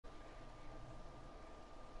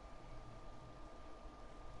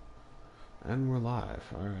And we're live.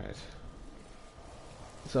 Alright.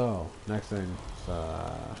 So, next thing is,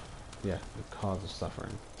 yeah, the cause of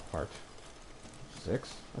suffering. Part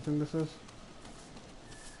 6, I think this is.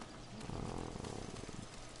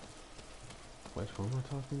 Wait, who am I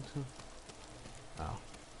talking to? Oh.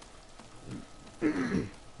 Alright.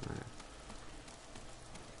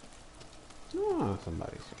 Oh,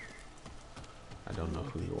 somebody's here. I don't know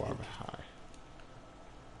who you are, but hi.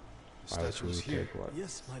 The statue is here. Take what?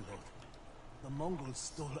 Yes, my lord. The Mongols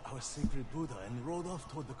stole our sacred Buddha and rode off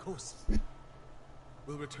toward the coast.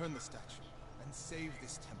 We'll return the statue and save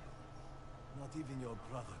this temple. Not even your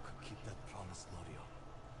brother could keep that promise, Norio.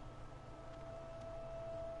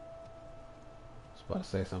 I was about to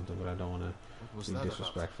say something, but I don't want to be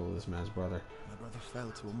disrespectful of this man's brother. My brother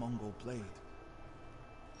fell to a Mongol blade.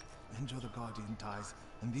 Enjo the Guardian dies,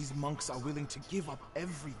 and these monks are willing to give up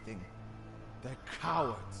everything. They're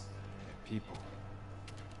cowards. They're people.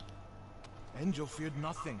 Enjo feared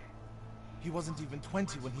nothing. He wasn't even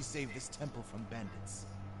 20 when he saved this temple from bandits.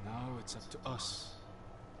 Now it's up to us.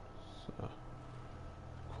 So,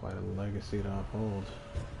 quite a legacy to uphold.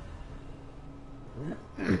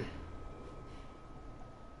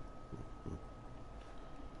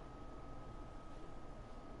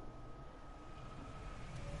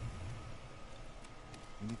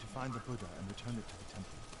 We need to find the Buddha and return it to the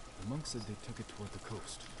temple. The monks said they took it toward the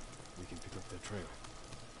coast. We can pick up their trail.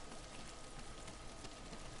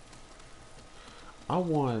 I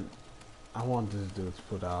want this dude to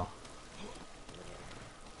put out,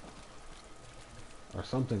 or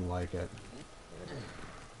something like it.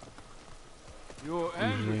 You're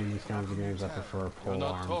Usually in these kinds of games, I prefer pole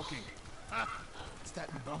arms. talking. It's that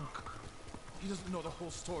monk. He doesn't know the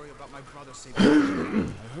whole story about my brother saving.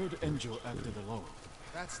 I heard Enjo acted alone.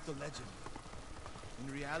 That's the legend.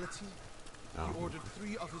 In reality, Oh. he ordered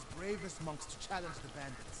 3 of his bravest monks to challenge the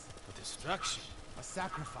bandits. A distraction. A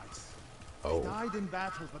sacrifice. Oh. They died in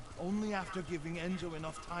battle, but only after giving Enjo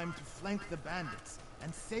enough time to flank the bandits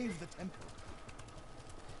and save the temple.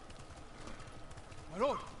 My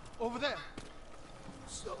lord, over there.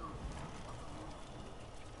 So...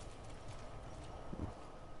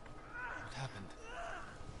 What happened?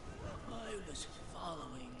 I was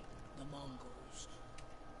following the Mongols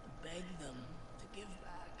to beg them to give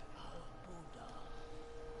back our Buddha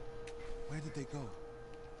Where did they go?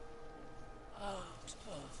 out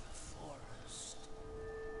of the forest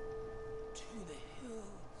to the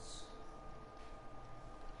hills.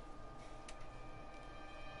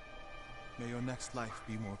 May your next life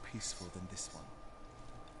be more peaceful than this one.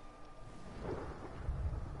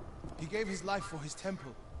 He gave his life for his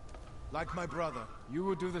temple, like my brother. You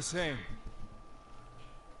would do the same.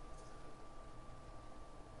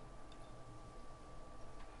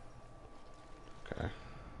 Okay.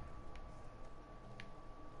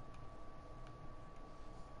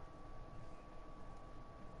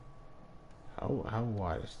 How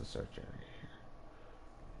wide is the search area here?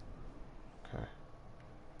 Okay.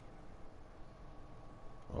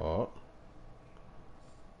 Oh.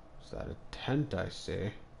 Is that a tent I see?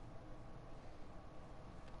 It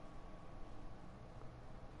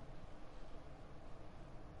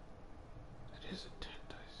is a tent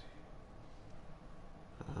I see.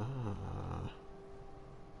 Ah.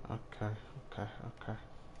 Okay, okay.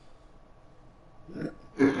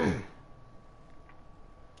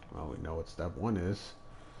 Well, we know what step 1 is.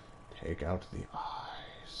 Take out the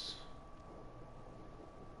eyes.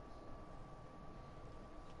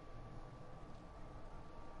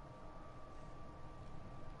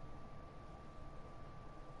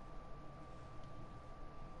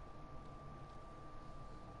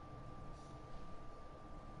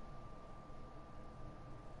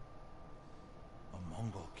 A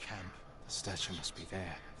Mongol camp. The statue must be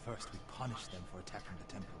there. First, we punish them for attacking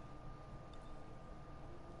the temple.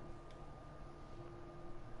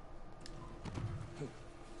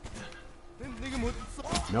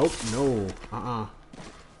 Nope, no.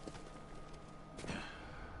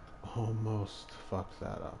 Almost fucked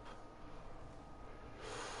that up.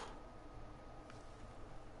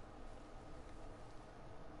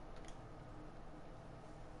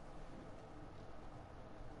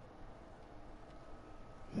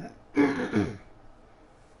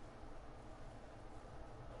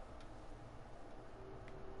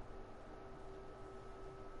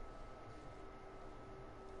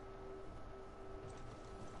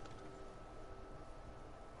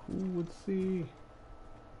 Who would see?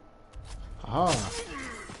 Ah.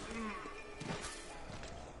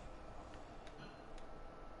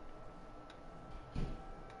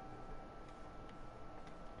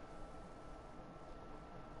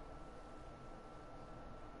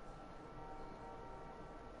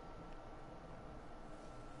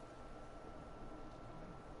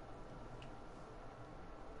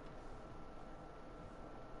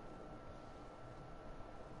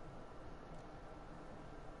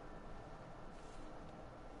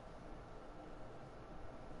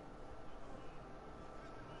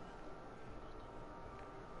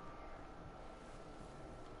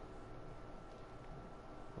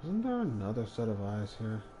 another set of eyes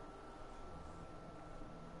here?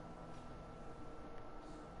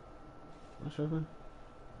 What happened?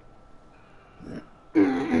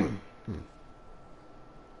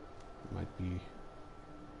 Might be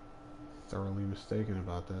thoroughly mistaken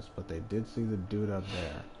about this, but they did see the dude up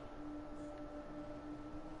there.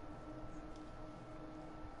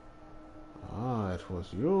 Ah, it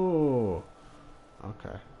was you.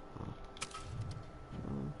 Okay.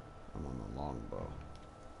 I'm on the longbow.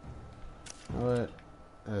 But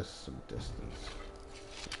there's some distance.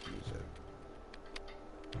 Let's use it.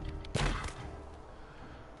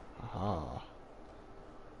 Aha.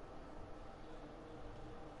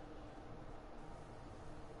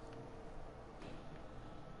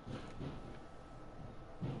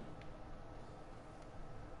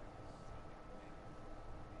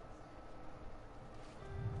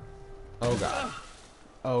 Oh god.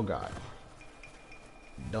 Oh god.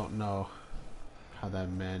 Don't know how that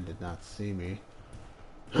man did not see me.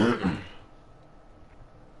 You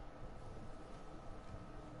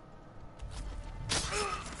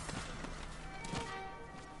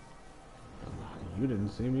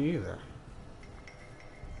didn't see me either.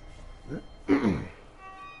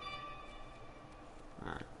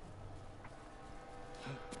 Alright.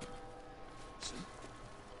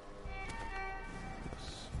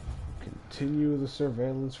 Let's continue the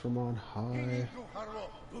surveillance from on high.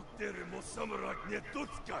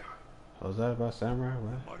 Was that about samurai?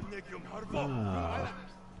 What? No.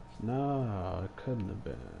 No, it couldn't have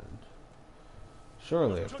been.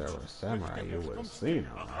 Surely if there were a samurai, you would have seen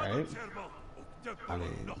him, right? I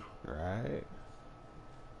mean, right?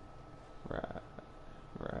 Right,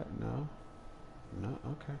 no? No,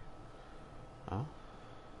 okay. Oh.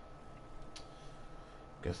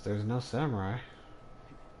 Guess there's no samurai.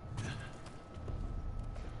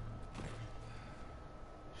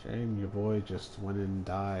 Shame your boy just went and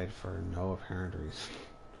died for no apparent reason.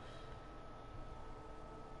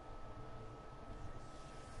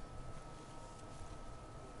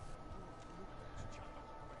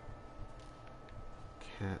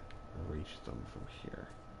 Can't reach them from here.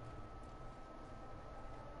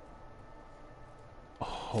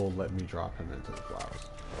 Oh, let me drop him into the flowers,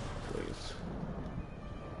 please.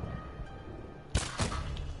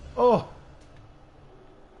 Oh!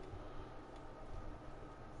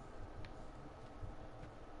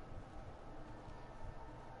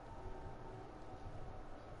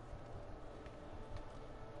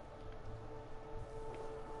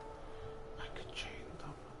 I could chain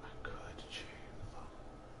them. I could chain them.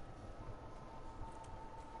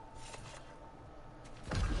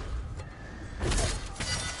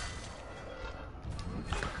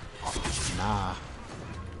 Nah.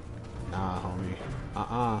 Nah, homie.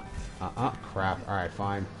 Crap. Alright,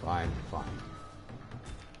 fine.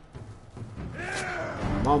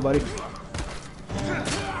 Come on, buddy.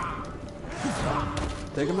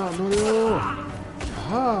 Take him out, no.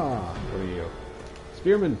 Aha! What are you?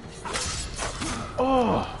 Spearman!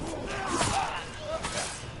 Oh!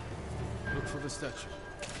 Look for the statue.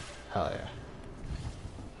 Hell yeah.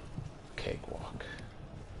 Cakewalk.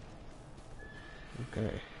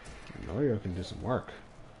 Okay. Norio can do some work.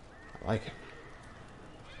 I like him.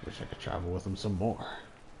 Wish I could travel with him some more.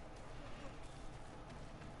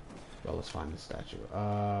 Well, let's find the statue.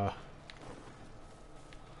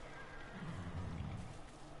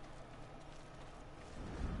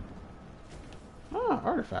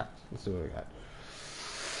 Artifact. Let's see what we got.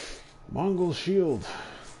 Mongol shield.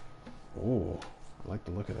 Ooh, I like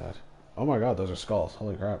the look of that. Oh my god, those are skulls.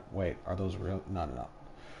 Holy crap. Wait, are those real? No.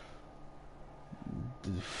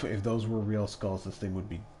 If those were real skulls, this thing would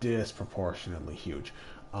be disproportionately huge.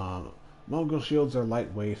 Mongol shields are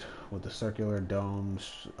lightweight with a circular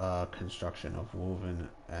domes construction of woven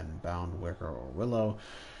and bound wicker or willow,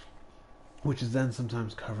 which is then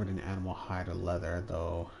sometimes covered in animal hide or leather,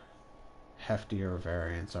 though heftier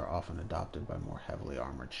variants are often adopted by more heavily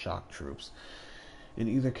armored shock troops. In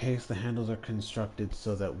either case, the handles are constructed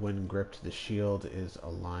so that when gripped, the shield is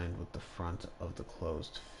aligned with the front of the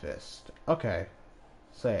closed fist. Okay.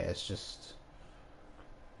 Say, it's just...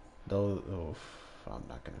 those... Oof, I'm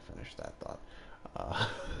not going to finish that thought.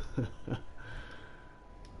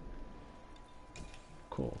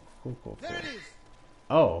 Cool. There it is.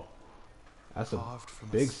 Oh. That's a Carved from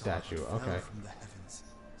big a star statue. fell Okay. from the heavens.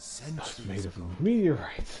 That's Centuries made of ago.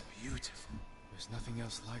 meteorites. Beautiful. There's nothing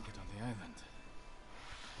else like it on the island.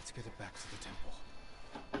 Let's get it back to the temple.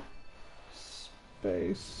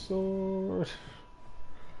 Space sword.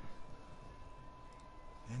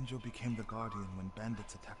 Enjo became the guardian when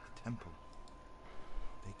bandits attacked the temple.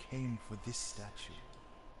 They came for this statue.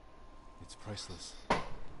 It's priceless.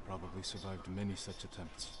 Probably survived many such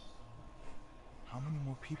attempts.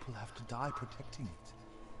 more people have to die protecting it.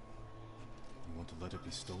 You want to let it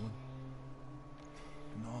be stolen?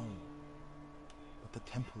 No. But the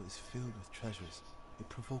temple is filled with treasures. It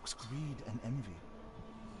provokes greed and envy.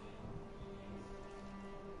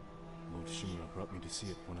 Lord Shimura brought me to see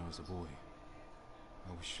it when I was a boy.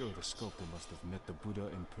 I was sure the sculptor must have met the Buddha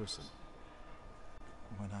in person.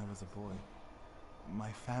 When I was a boy,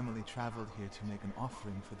 my family traveled here to make an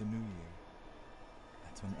offering for the new year.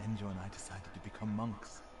 That's when Enjo and I decided to become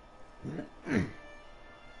monks. I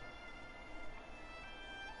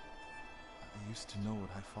used to know what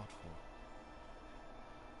I fought for.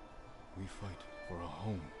 We fight for a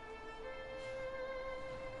home.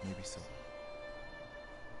 Maybe so.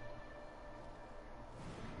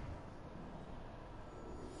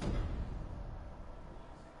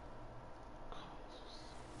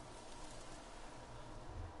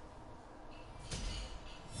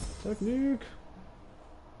 Technique.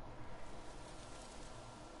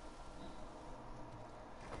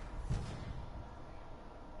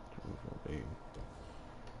 Being.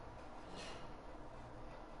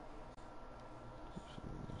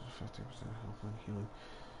 50% health and healing.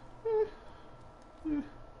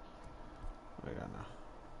 I got now.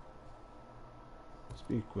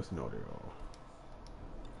 Speak with Norio.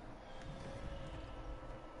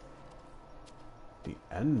 The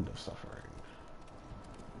end of suffering.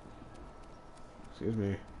 Excuse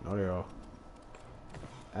me, Norio.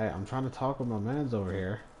 Hey, I'm trying to talk with my mans over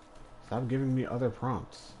here. Stop giving me other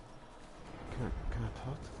prompts. Can I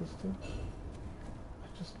talk to this dude?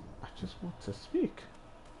 I just want to speak.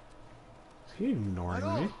 Is he ignoring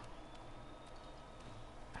me?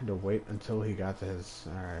 I had to wait until he got to his.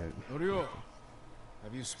 Alright. Norio,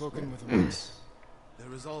 have you spoken with the monks? Their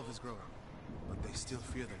resolve is growing, but they still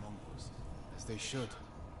fear the Mongols. As they should.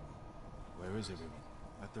 Where is everyone?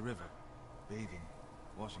 At the river, bathing,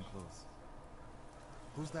 washing clothes.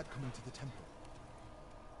 Who's that coming to the temple?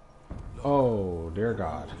 Oh, dear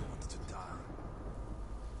God. He wants to die.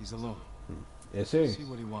 He's alone. Is he? See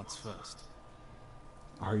what he wants first.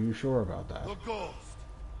 Are you sure about that? The Ghost,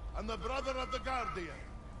 and the brother of the Guardian.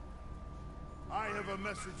 I have a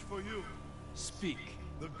message for you. Speak.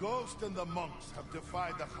 The Ghost and the monks have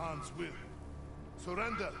defied the Khan's will.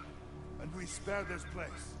 Surrender, and we spare this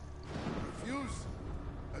place. Refuse,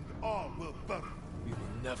 and all will burn. We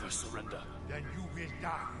will never surrender. Then you will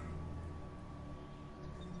die.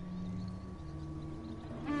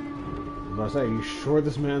 I was about to say, you sure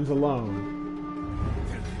this man's alone?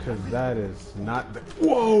 Because that is not the.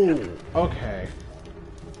 Whoa! Okay.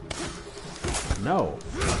 No.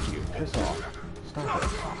 Fuck you. Piss off. Stop it.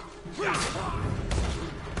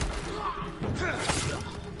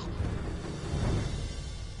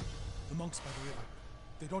 The monks by the river.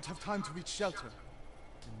 They don't have time to reach shelter.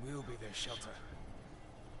 And we'll be their shelter.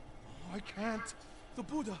 I can't. The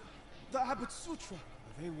Buddha, the Abbot's Sutra.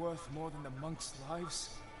 Are they worth more than the monks' lives?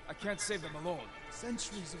 I can't save them alone.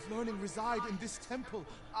 Centuries of learning reside in this temple.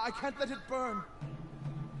 I can't let it burn.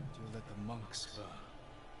 You let the monks burn.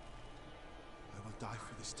 I will die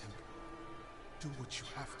for this temple. Do what you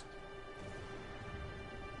have to.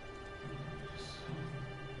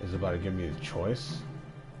 Is it about to give me a choice?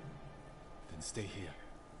 Then stay here.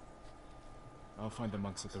 I'll find the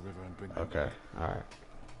monks at the river and bring them Okay. back. Alright.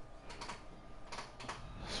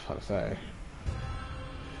 I was about to say.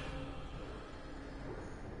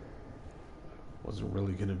 Wasn't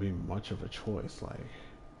really gonna be much of a choice, like.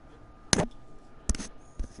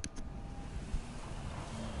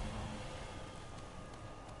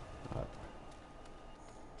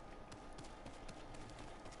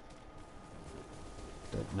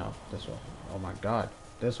 No, this way. Oh my God,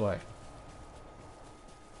 this way.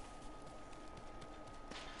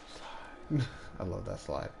 Slide. I love that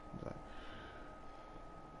slide.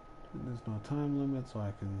 There's no time limit, so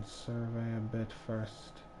I can survey a bit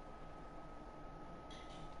first.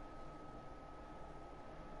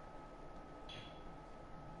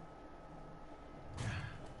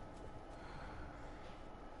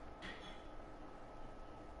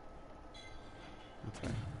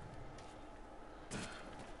 Okay.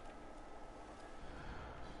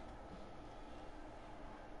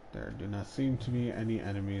 There do not seem to be any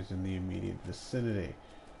enemies in the immediate vicinity.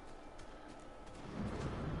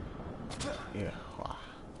 Yeah.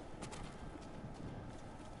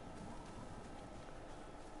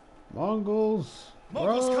 Mongols!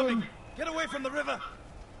 Mongols run! coming! Get away from the river!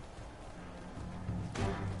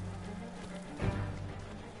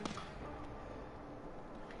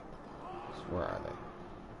 Where are they?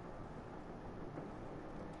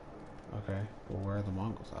 Okay, but where are the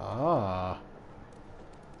Mongols? Ah!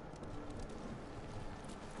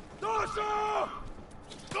 Dosho!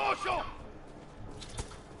 Dosho!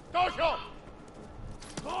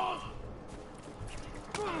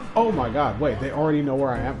 Oh my god, wait, they already know where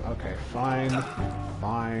I am? Okay, fine.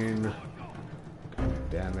 Fine. God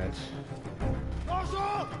damn it.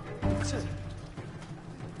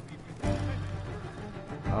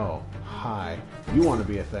 Oh, hi. You want to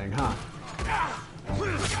be a thing, huh?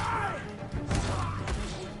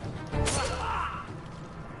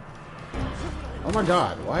 Oh my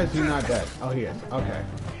god, why is he not dead? Oh, he is. Okay.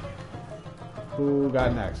 Who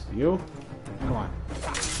got next? You? Come on.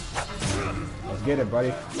 Let's get it,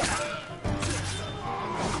 buddy.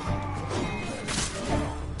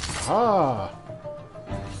 Ah!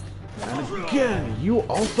 And again, you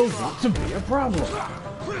also want to be a problem.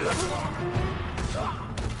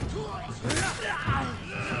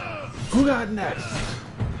 Who got next?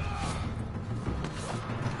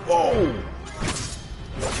 Whoa!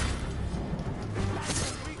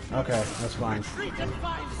 Okay, that's fine.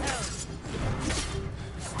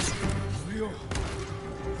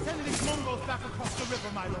 Send these Mongols back across the river,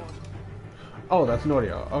 my lord. Oh, that's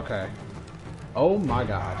Norio. Okay. Oh my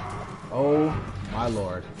god. Oh my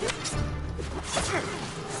lord.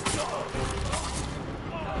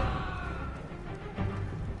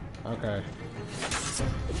 Okay.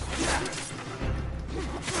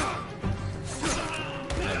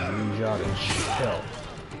 I need y'all to chill.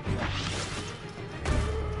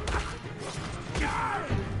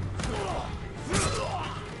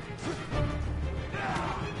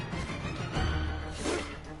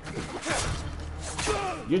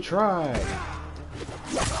 You tried.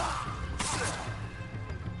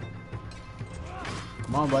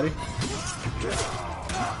 Come on, buddy.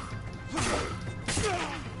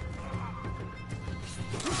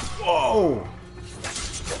 Whoa!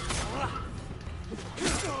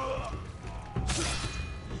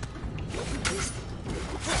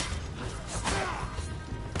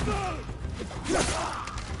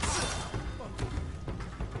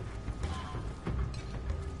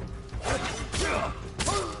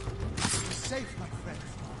 Safe, my friend.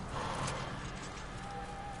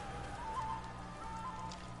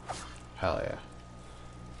 Hell yeah.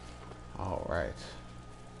 Alright.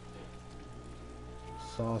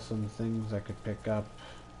 Saw some things I could pick up,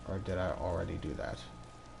 or did I already do that?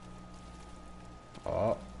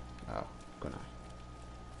 Oh. Oh, good night.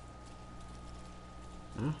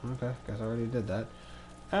 Oh, okay. Guess I already did that.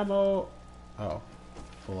 Ammo! Oh.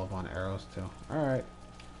 Full up on arrows too. Alright.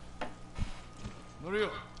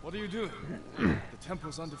 Norio, what are you doing? The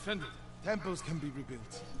temple's undefended. Temples can be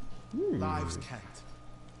rebuilt. Lives can't.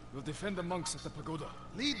 We'll defend the monks at the pagoda.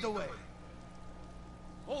 Lead the way.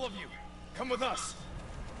 All of you, come with us.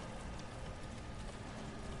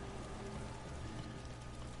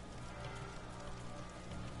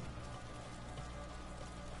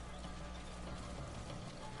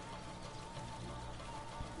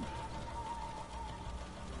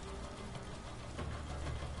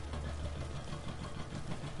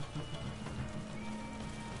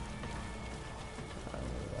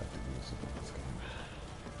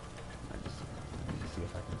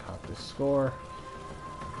 Score.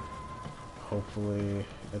 Hopefully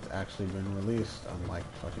it's actually been released, unlike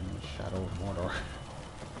fucking Shadow of Mordor.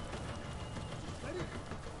 I'm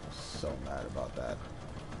so mad about that.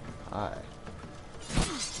 Hi.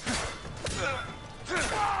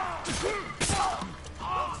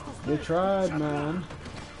 You tried, man.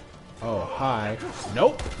 Oh, hi.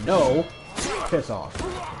 Nope. No. Piss off.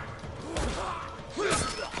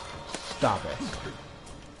 Stop it.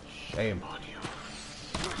 Shame on you.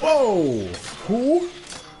 Whoa! Who?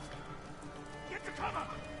 Get to cover!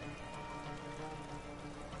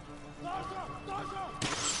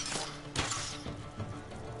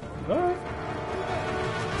 Alright.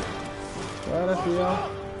 Glad I see y'all.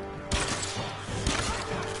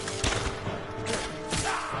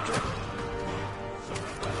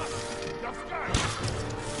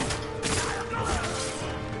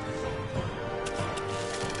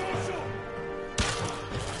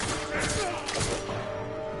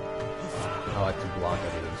 I like to block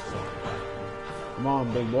everything. Come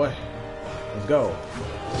on, big boy. Let's go.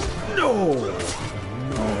 No!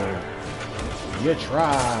 No. You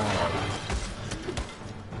tried.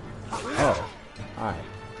 Oh. Hi.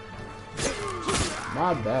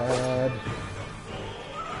 My bad.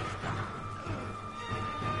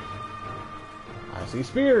 I see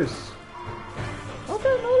spears.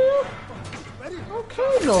 Okay, Norio.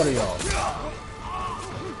 Okay, Norio.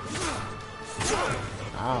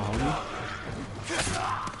 Ah, homie.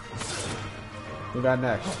 Who got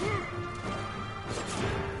next?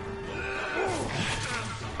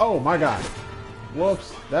 Oh my god.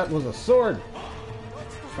 Whoops, that was a sword.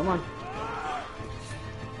 Come on.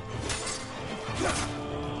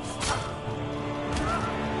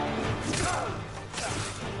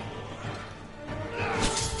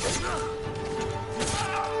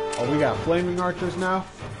 got flaming archers now?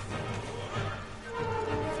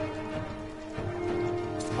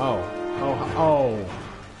 Oh. Oh. Oh.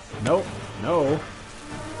 Nope. No.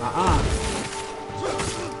 Uh-uh.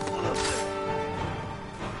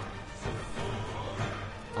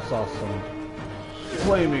 I saw some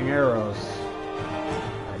flaming arrows.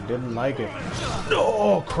 I didn't like it.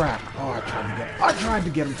 Oh, crap. Oh, I tried to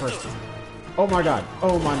get him first. Oh, my God.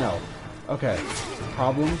 Oh, my no. Okay.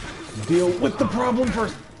 Problem. Deal with the problem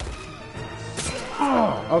first.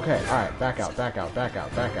 Oh, okay. All right. Back out. Back out. Back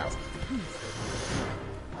out. Back out.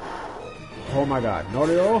 Oh, my God.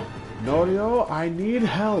 Norio. Norio, I need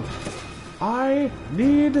help. I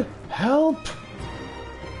need help.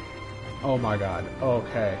 Oh, my God.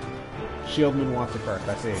 Okay. Shieldman wants it first.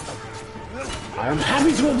 I see. I am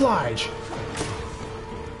happy to oblige.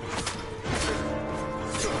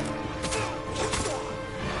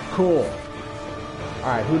 Cool.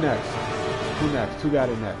 Alright, who next? Who next? Who got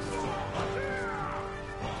it next?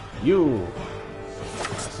 You.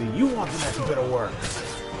 See, you want the next bit of work.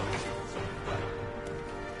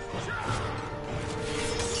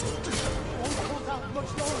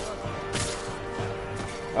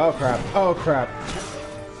 Oh crap. Oh crap.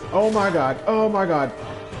 Oh my god. Oh my god.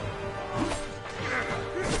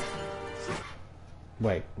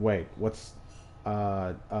 Wait, wait. What's oh.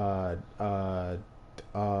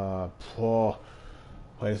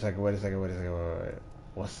 Wait a second, wait a second, wait a second, wait.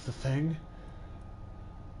 What's the thing?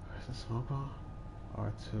 Where's the smoke bomb?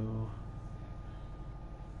 R2.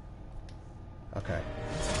 Okay.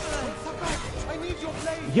 I need your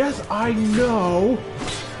blade. Yes, I know!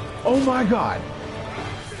 Oh my god!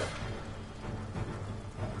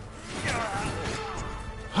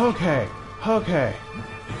 Okay, okay.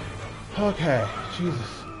 Okay,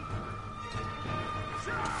 Jesus.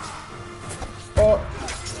 Oh!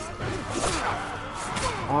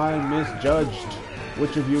 I misjudged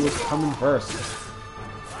which of you was coming first.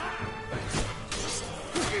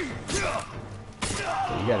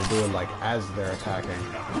 So you gotta do it like as they're attacking.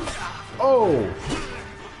 Oh!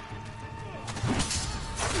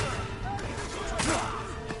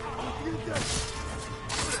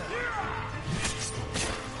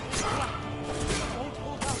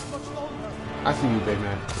 I see you, big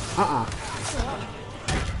man.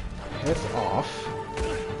 Piss off.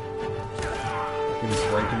 He's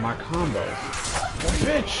breaking my combos.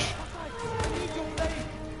 Bitch!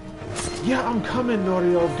 Yeah, I'm coming,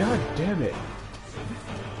 Norio. God damn it.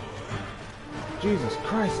 Jesus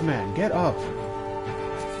Christ, man. Get up.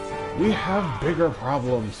 We have bigger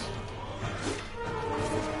problems.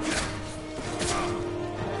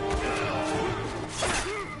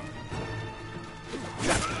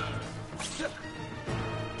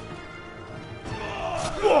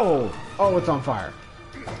 Whoa! Oh, it's on fire.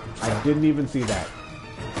 I didn't even see that.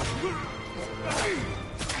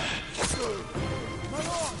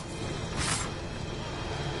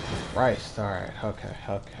 Christ, alright, okay,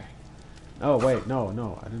 okay. Oh, wait, no,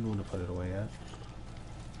 no, I didn't want to put it away yet.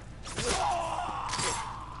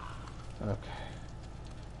 Okay.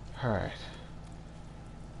 Alright.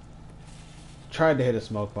 Tried to hit a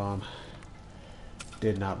smoke bomb.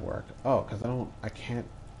 Did not work. Oh, because I can't.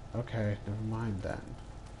 Okay, never mind then.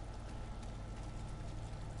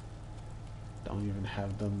 Don't even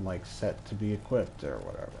have them, like, set to be equipped or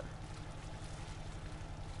whatever.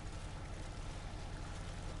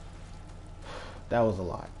 That was a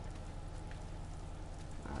lot.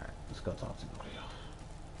 Alright, let's go talk to Norio.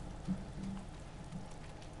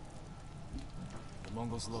 The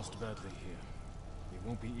Mongols lost badly here. They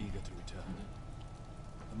won't be eager to return.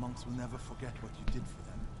 The monks will never forget what you did for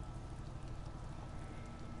them.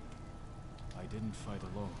 I didn't fight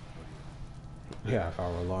alone, Norio. Yeah, if I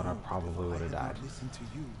were alone, I probably would have If I died. did not listen to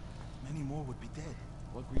you, many more would be dead.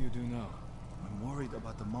 What will you do now? I'm worried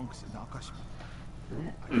about the monks in Akashima.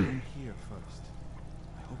 I came here first.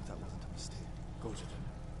 I hope that wasn't a mistake. Go to them.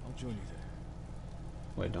 I'll join you there.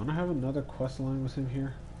 Wait, don't I have another quest line with him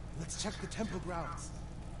here? Let's check the temple grounds.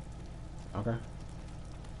 Okay.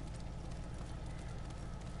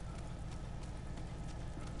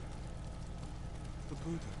 The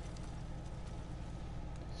Buddha.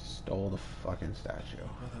 Stole the fucking statue.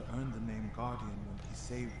 Brother earned the name Guardian when he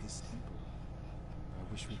saved this temple.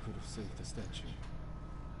 I wish we could have saved the statue.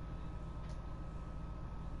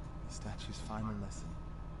 The statue's final lesson.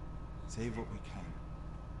 Save what we can,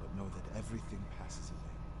 but know that everything passes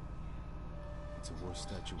away. It's a worse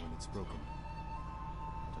statue when it's broken.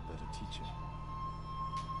 But a better teacher.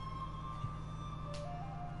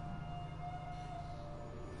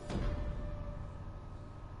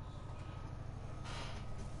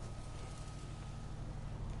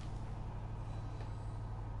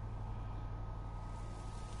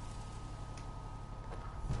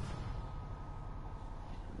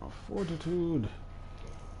 fortitude.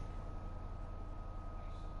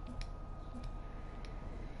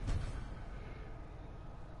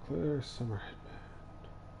 Clear summer headband.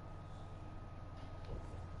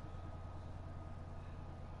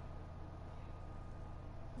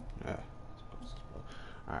 Yeah.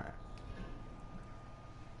 Alright.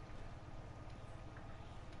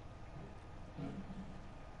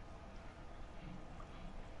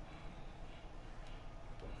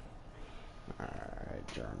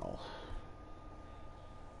 Alright, journal.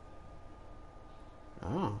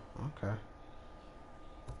 Oh, okay.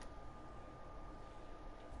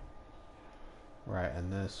 Right,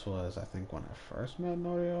 and this was, I think, when I first met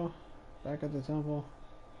Norio back at the temple.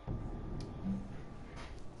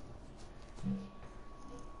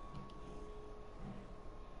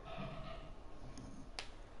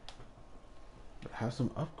 But have some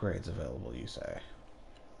upgrades available, you say?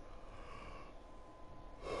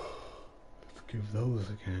 Let's give those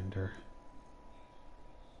a gander.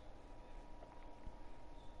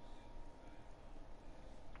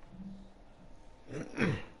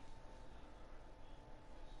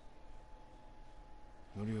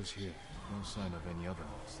 Norio's here. No sign of any other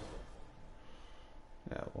monks.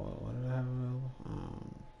 Yeah, well, what did I have available?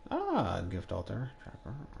 Gift altar,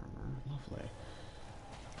 tracker, armor, lovely.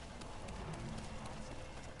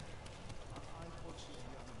 I tortured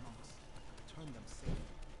the other monks. Returned them safe.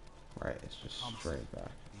 Right, it's just straight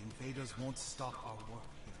back. The invaders won't stop our work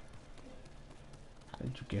here. How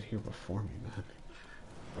did you get here before me, man?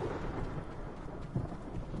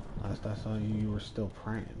 Last I saw you, you were still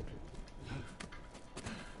praying.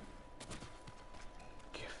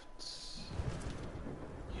 Gifts.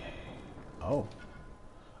 Yay. Oh.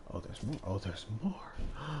 Oh, there's more. Oh, there's more.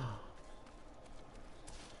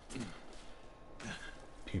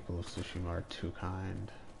 People of Tsushima are too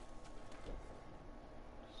kind.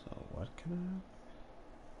 So what can I...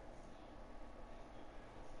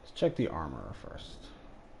 Let's check the armor first.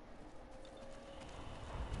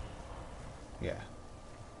 Yeah.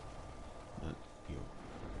 Not you.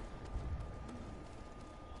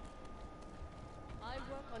 I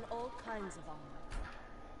work on all kinds of armor.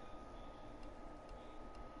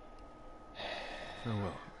 Farewell.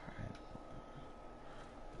 Alright.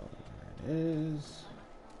 There it is.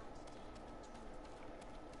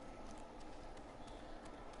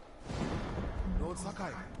 Lord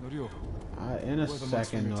Sakai. Norio. In a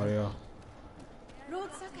second, Norio.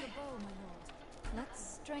 Lord Sakai. Your bow, my lord.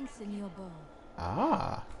 Let's strengthen your bow.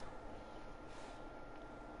 Ah.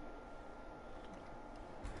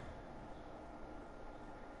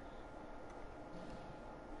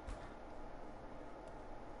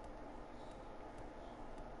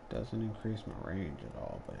 Doesn't increase my range at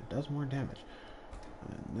all, but it does more damage.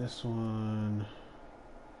 And this one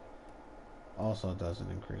also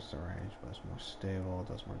doesn't increase the range, but it's more stable,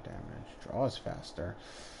 does more damage, draws faster.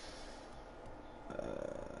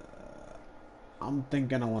 I'm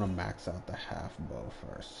thinking I want to max out the half bow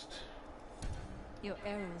first. Your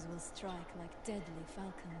arrows will strike like deadly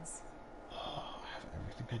falcons. Oh, I have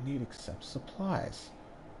everything I need except supplies.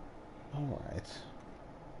 Alright.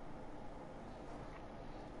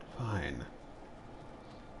 Fine.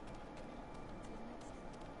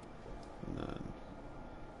 And then...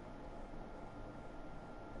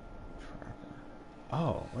 Trapper.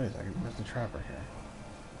 Oh, wait a second. Where's the trapper here?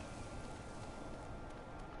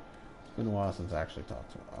 It's been a while since I actually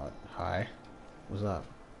talked to her. Hi. What's up?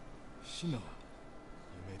 Shino. You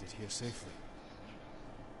made it here safely.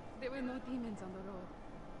 There were no demons on the road.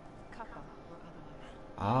 Kappa or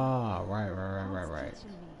otherwise. Ah, right.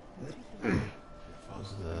 Teaching me. Your Was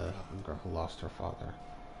father the girl who lost her father.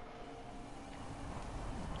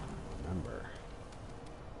 Remember.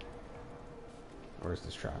 Where's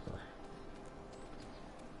this trapper?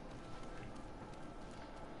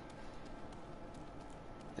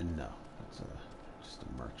 And no, that's just a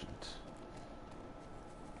merchant.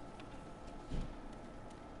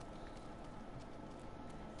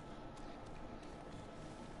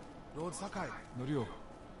 Lord Sakai. Norio.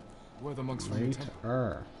 Where are the monks from the temple?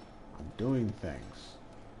 Later. I'm doing things.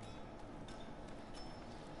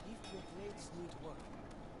 If your blades need work,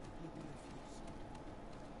 he will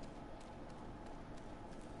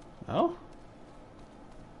refuse. Oh?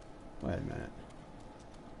 Wait a minute.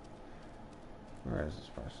 Where is this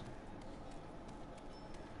person?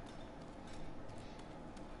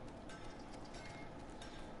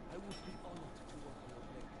 I would be honored to work on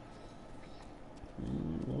your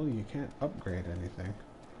blade. Well, you can't upgrade anything.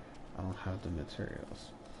 I don't have the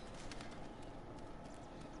materials.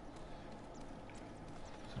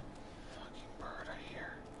 There's a fucking bird I hear.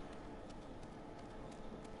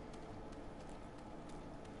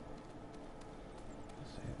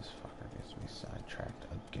 Let's say this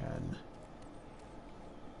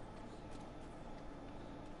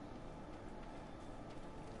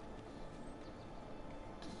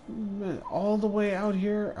all the way out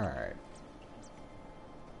here? Alright.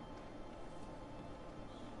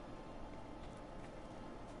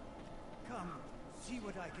 Come, see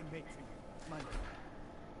what I can make for you, my lord.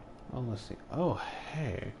 Well, let's see. Oh,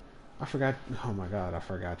 hey. I forgot. Oh my god, I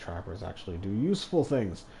forgot trappers actually do useful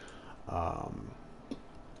things.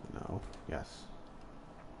 No. Yes.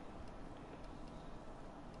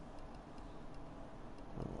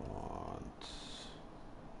 I want...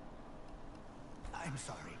 I'm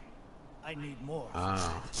sorry. I need more.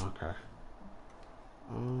 Ah, okay.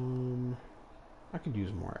 I could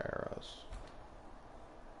use more arrows.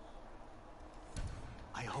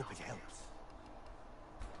 I hope it helps.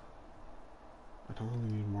 I don't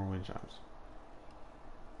really need more wind chimes.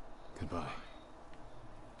 Goodbye.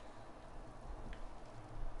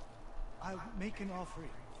 I'll make an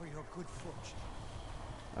offering for your good fortune.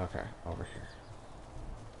 Okay, over here.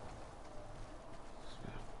 Just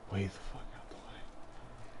gotta way the fuck out the way.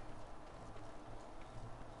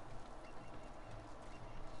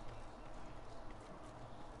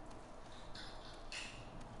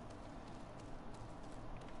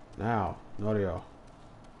 Now, Norio.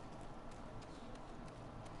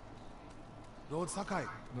 Lord Sakai,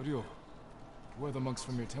 Norio, where are the monks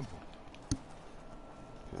from your temple?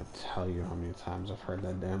 I'll tell you how many times I've heard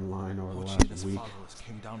that damn line over the Hochi last and his week. followers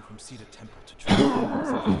came down from Cedar Temple to try to the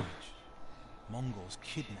village. Mongols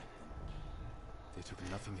kidnapped them. They took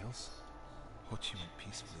nothing else? Hochi went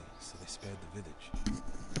peacefully, so they spared the village.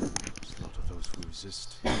 Slaughter those who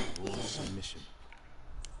resist. War submission.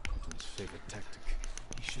 Khotun's favorite tactic.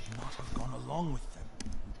 He should not have gone along with them.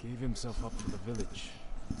 He gave himself up for the village.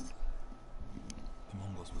 The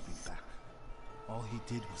Mongols will be back. All he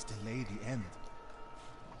did was delay the end.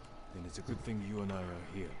 Then it's a good thing you and I are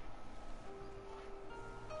here.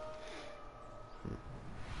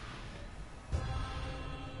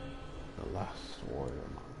 The last warrior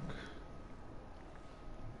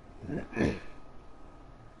monk.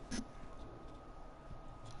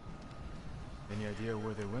 Any idea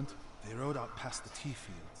where they went? They rode out past the tea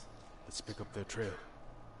fields. Let's pick up their trail.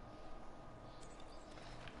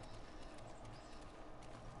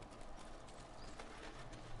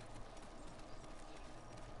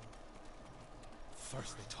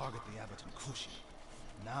 First they target the abbot and Kushi.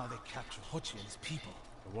 Now they capture Hochi and his people.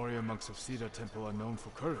 The warrior monks of Cedar Temple are known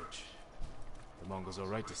for courage. The Mongols are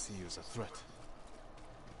right to see you as a threat.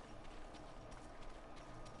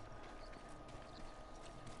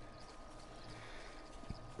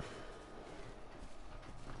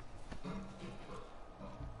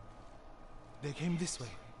 They came this way,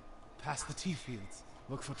 past the tea fields.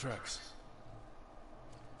 Look for tracks.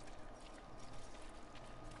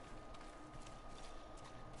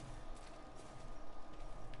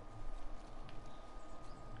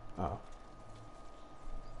 Oh.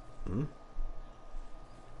 Hmm?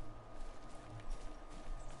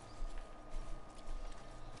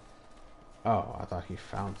 Oh, I thought he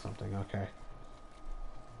found something. Okay.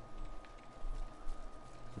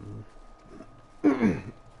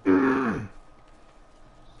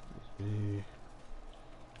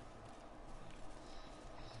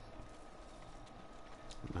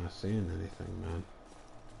 I'm not seeing anything, man.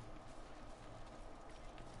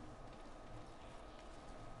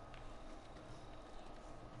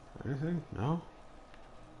 Anything? No?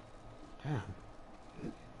 Damn.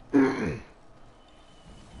 Okay,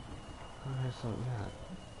 so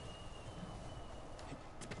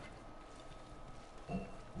yeah.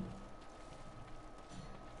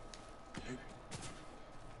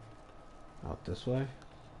 Out this way?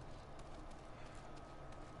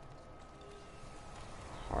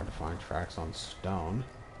 Hard to find tracks on stone.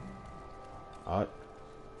 Oh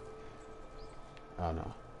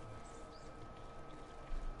no.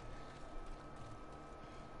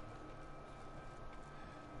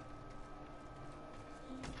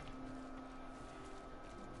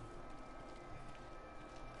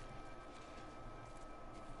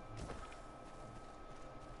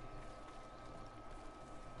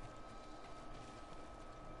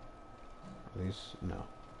 At least, no.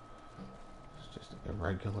 It's just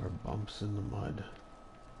irregular bumps in the mud.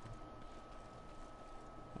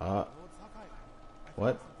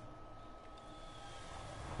 What?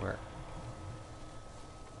 Where?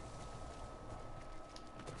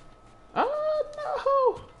 Oh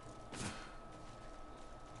no!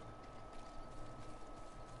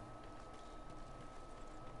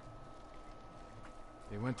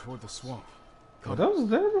 They went toward the swamp. Oh, that was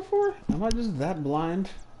there before? Am I just that blind?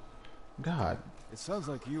 God. It sounds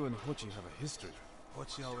like you and Hochi have a history.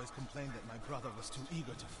 Hochi always complained that my brother was too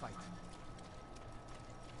eager to fight.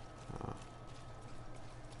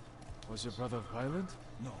 Was your brother violent?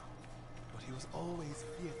 No, but he was always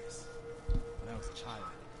fearless. When I was a child,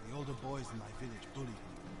 the older boys in my village bullied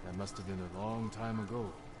me. That must have been a long time ago.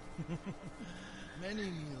 Many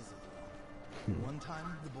meals ago. One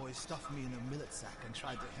time, the boys stuffed me in a millet sack and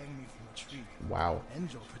tried to hang me from a tree. Wow.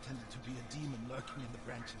 Enjo pretended to be a demon lurking in the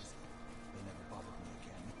branches. They never bothered me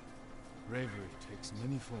again. Bravery takes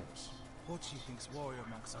many forms. Hochi thinks warrior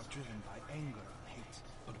monks are driven by anger and hate.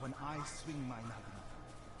 But when I swing my naginata,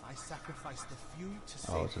 I sacrifice the few to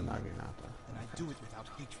save Oh, it's a the many. naginata. And I do it without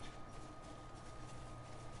hatred.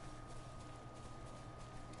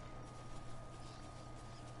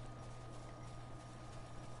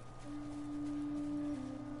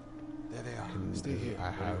 There they are. Stay here.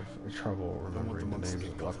 I have trouble remembering the monks names to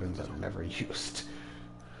of get caught in weapons the I've middle. never used.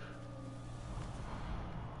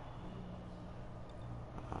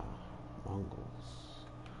 Mongols.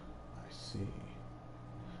 I see.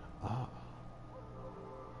 Ah.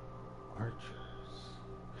 Archers.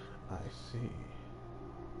 I see.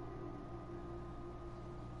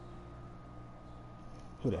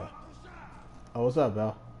 Who that? Oh, what's up,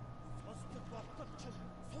 Belle?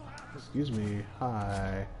 Excuse me.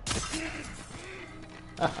 Hi.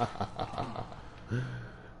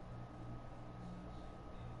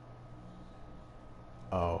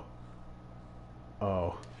 Oh.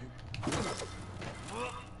 Oh.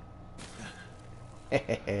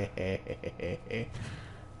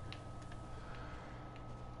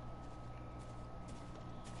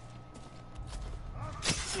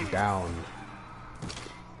 Down.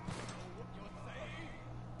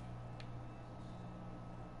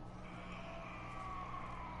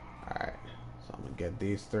 Alright, so I'm gonna get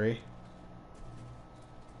these three.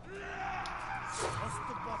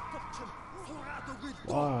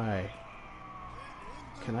 Why?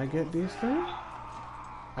 Can I get these three?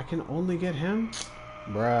 I can only get him?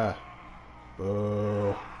 Bruh.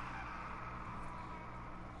 Boo.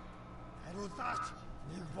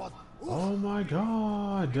 Oh my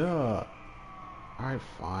god. Alright,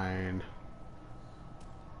 fine.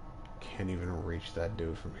 Can't even reach that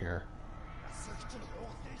dude from here.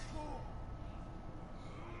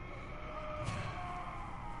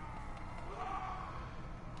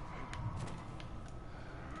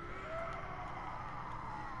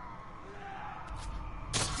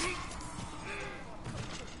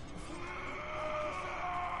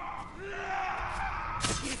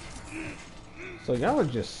 So y'all are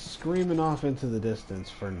just screaming off into the distance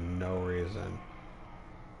for no reason.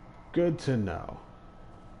 Good to know.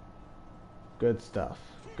 Good stuff.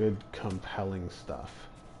 Good compelling stuff.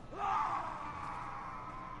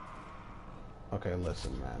 Okay,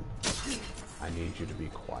 listen, man. I need you to be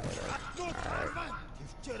quieter. Alright.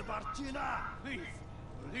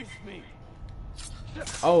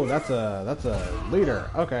 Oh, that's a leader.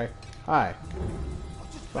 Okay. Hi.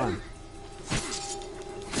 Fun.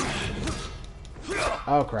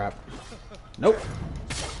 Oh crap. Nope.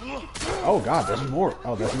 Oh god, there's more.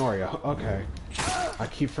 Oh, there's Norio. Okay. I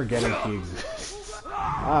keep forgetting he exists.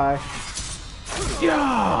 Hi.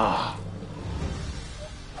 Yeah.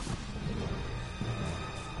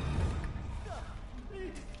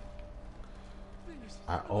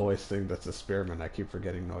 I always think that's a spearman. I keep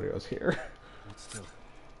forgetting Norio's here. What's still?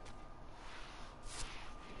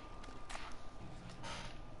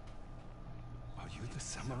 Are you the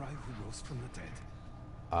samurai who rose from the dead?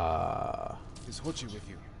 Is Hochi with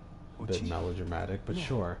you? Bit melodramatic, but No.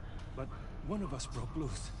 sure. But one of us broke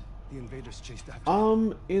loose. The invaders chased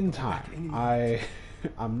after In time.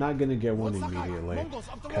 I'm not gonna get one immediately,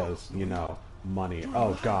 because, you know, money.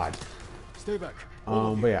 Oh god. Stay back.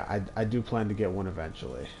 But yeah, I do plan to get one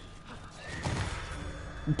eventually.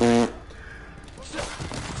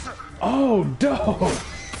 Oh, dope!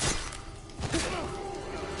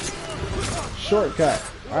 Shortcut.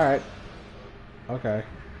 Alright. Okay.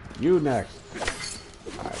 You next.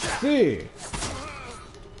 I see.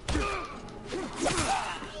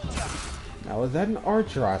 Now, was that an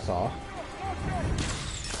archer I saw?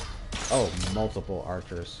 Oh, multiple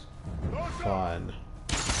archers. Fun.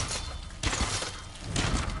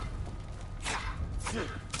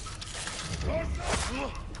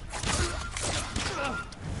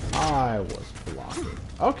 I was blocking.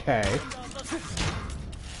 Okay.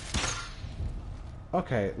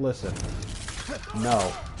 Okay, listen.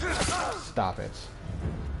 No. Stop it.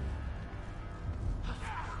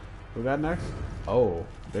 Who got next? Oh,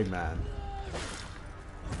 big man.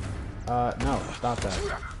 No, stop that.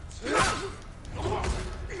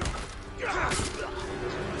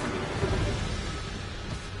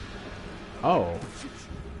 Oh.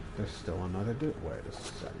 There's still another dude. Wait a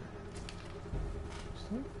second.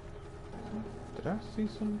 Did I see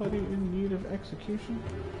somebody in need of execution?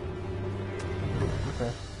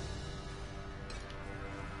 Okay.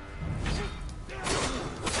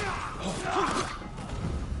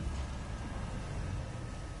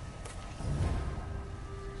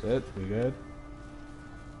 That's it. We good?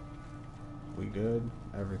 We good?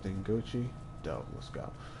 Everything Gucci? Dope. Let's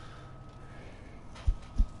go.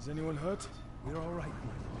 Is anyone hurt? We're all right.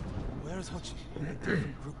 Where's Hochi? A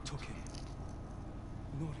different group took him.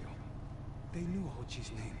 Norio. They knew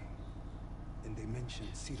Hochi's name. And they mentioned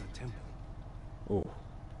Cedar Temple. Oh.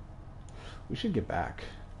 We should get back.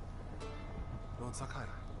 Lord Sakai.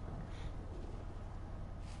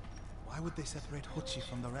 Why would they separate Hochi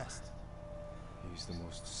from the rest? He's the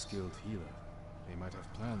most skilled healer. They might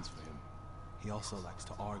have plans for him. He also likes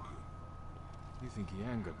to argue. You think he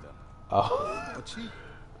angered them? Oh. Hochi?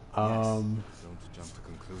 Um. Don't jump to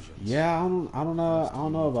conclusions. Yeah, I don't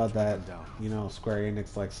know about that. You know, Square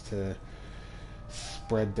Enix likes to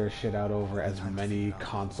spread their shit out over as many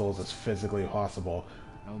consoles as physically possible.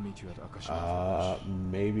 I'll meet you at Akashima.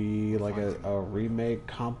 Maybe like a remake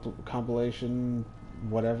compilation,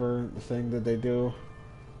 whatever thing that they do.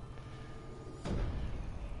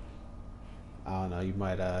 I don't know. You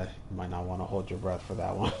might not want to hold your breath for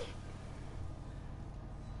that one.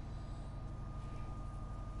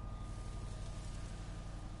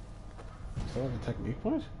 Still have a technique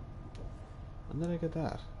point? When did I get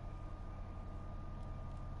that?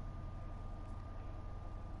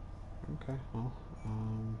 Okay, well,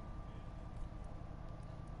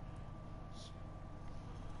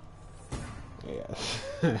 yes.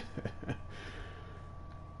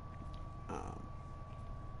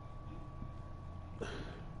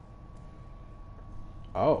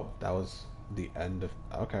 Oh, that was the end of...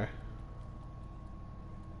 Okay.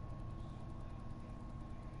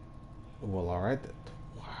 Well, alright then.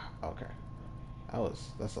 Wow, okay.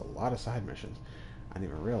 That's a lot of side missions. I didn't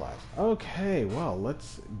even realize. Okay, well,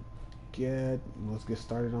 let's get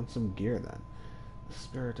started on some gear then. The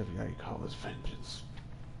spirit of Yarikawa's vengeance.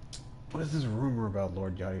 What is this rumor about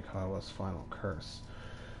Lord Yarikawa's final curse?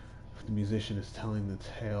 If the musician is telling the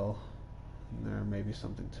tale, there may be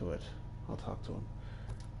something to it. I'll talk to him.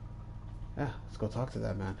 Yeah, let's go talk to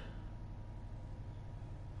that man.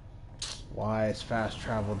 Why is fast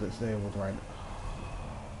travel disabled right now?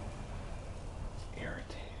 It's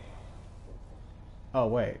irritating. Oh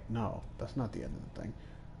wait, no, that's not the end of the thing.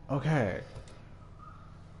 Okay.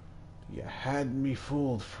 You had me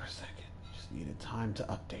fooled for a second. Just needed time to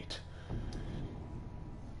update.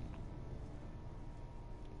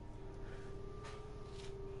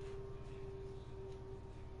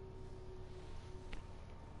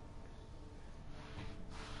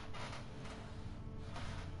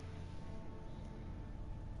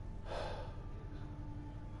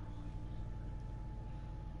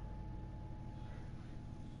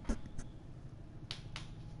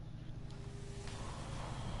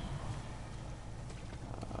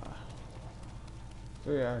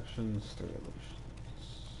 Three actions, three illusions.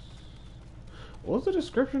 What was the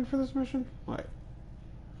description for this mission? Wait.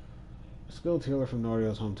 A skilled healer from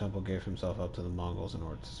Norio's home temple gave himself up to the Mongols in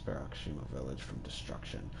order to spare Akashima village from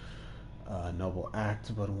destruction. A noble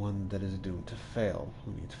act, but one that is doomed to fail.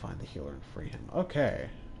 We need to find the healer and free him. Okay.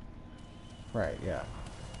 Right, yeah.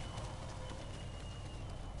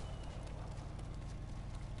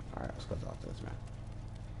 Alright, let's go talk to this man.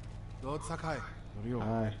 Lord Sakai.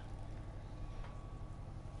 Hi.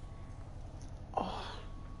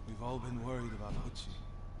 We've all been worried about Hochi.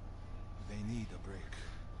 They need a break.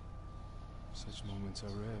 Such moments are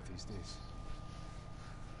rare these days.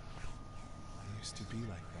 I used to be like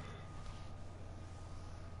that.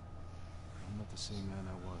 I'm not the same man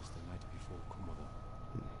I was the night before Komodo.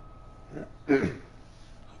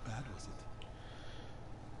 How bad was it?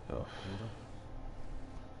 Oh.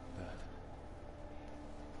 Bad.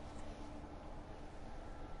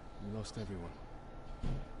 We lost everyone.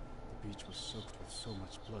 The beach was soaked with so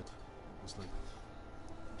much blood. It was like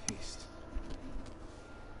paste.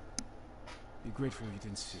 Be grateful you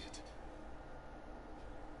didn't see it.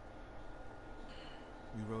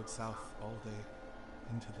 We rode south all day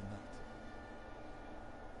into the night.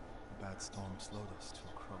 A bad storm slowed us to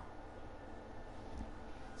a crawl.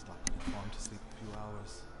 Stopped at the farm to sleep a few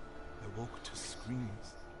hours. I woke to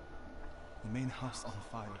screams. The main house on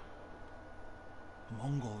fire.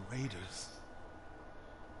 Mongol raiders.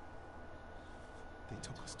 They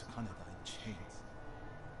took us to Kaneda in chains.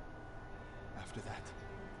 After that,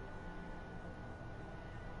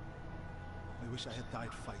 I wish I had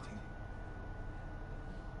died fighting.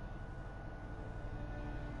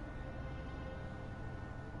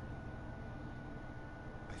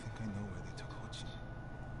 I think I know where they took Hochi.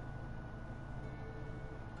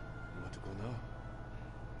 You want to go now?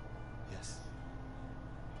 Yes.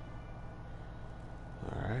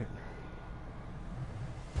 Alright.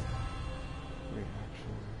 Three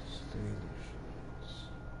actions, three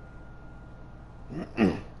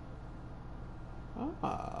illusions.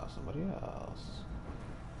 Ah, somebody else.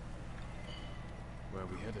 Where are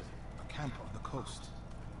we headed? A camp on the coast.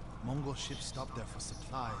 Mongol ships stopped there for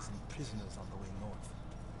supplies and prisoners on the way north.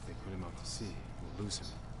 If they put him out to sea, we'll lose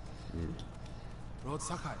him. Lord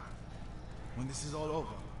Sakai, when this is all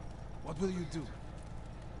over, what will you do?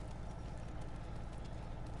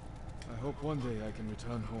 I hope one day I can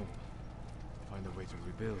return home. Find a way to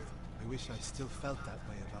rebuild. I wish I still felt that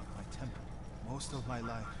way about my temple. Most of my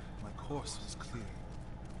life, my course was clear.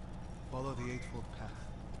 Follow the Eightfold Path.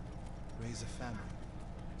 Raise a family.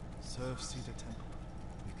 Serve Cedar Temple.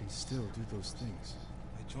 You can still do those things.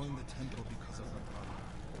 I joined the temple because of my brother.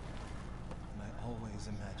 And I always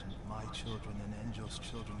imagined my children and Enjo's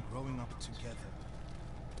children growing up together.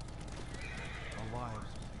 Our wives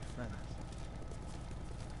would be friends.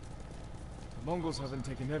 The Mongols haven't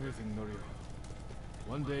taken everything, Norio.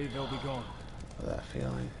 One day they'll be gone. That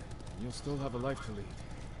feeling. You'll still have a life to lead.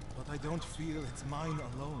 But I don't feel it's mine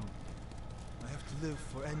alone. I have to live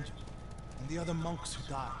for Enjo and the other monks who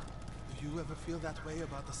died. Do you ever feel that way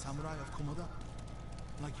about the samurai of Komoda?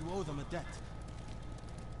 Like you owe them a debt?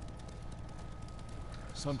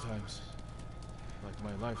 Sometimes. Like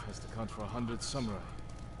my life has to count for 100 samurai.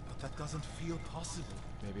 But that doesn't feel possible.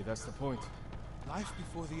 Maybe that's the point. Life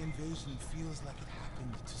before the invasion feels like it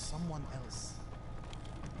happened to someone else.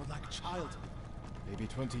 Or like childhood. Maybe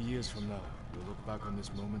 20 years from now, you'll look back on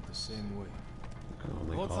this moment the same way.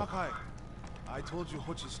 Lord Sakai, I told you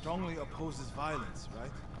Hochi strongly opposes violence,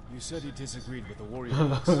 right? You said he disagreed with the warrior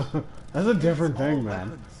books. That's a different All thing, man.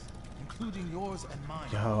 weapons, including yours and mine.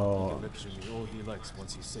 He Yo. can lecture me all he likes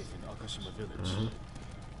once he's safe in Akashima village.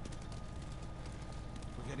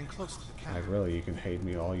 We're getting close to the camp. Like, really, you can hate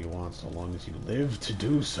me all you want so long as you live to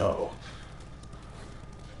do so.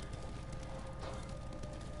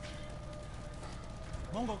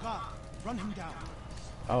 Mongol guard, run him down.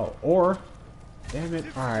 Oh, or... Damn it.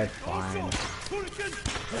 Alright, fine. You need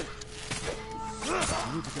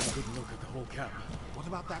to get a good look at the whole camp. What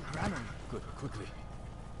about that granary? Good, quickly.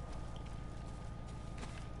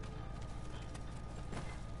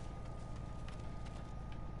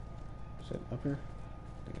 Is it up here?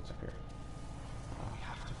 I think it's up here. We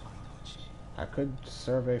have to find Hochi. I could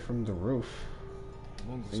survey from the roof. The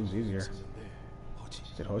Mongols Seems will easier. send him there. Hochi.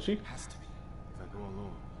 Is it Hochi? Has to be. If I go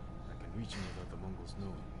alone, I can reach him without the Mongols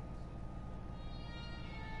knowing.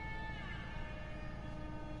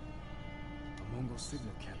 A Mongol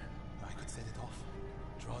signal cannon. I could set it off.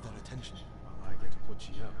 Draw their attention. While I get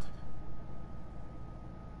Hochi out.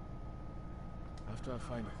 After I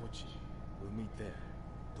find Hochi, we'll meet there.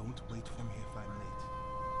 Don't wait for me if I'm late.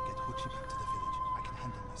 Get Hochi back to the village. I can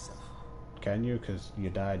handle myself. Can you? Because you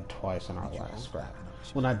died twice on our You last both scrap. back in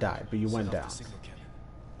Akashima. Well, not died, but you Set went off down. the signal cannon.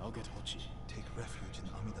 I'll get Hochi. Take refuge in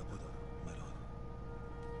Amida Buddha, my lord.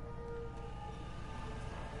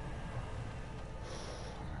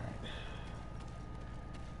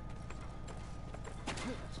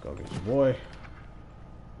 Let's go get your boy.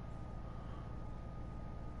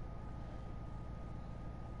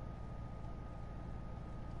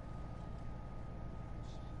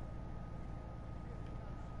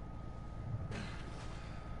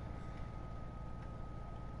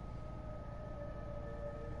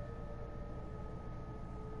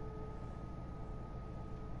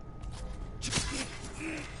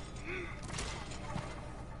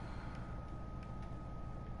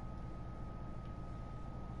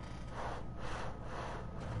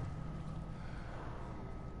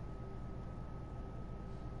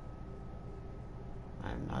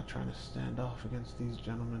 I'm not trying to stand off against these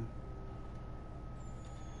gentlemen.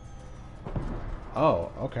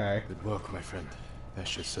 Oh, okay. Good work, my friend. That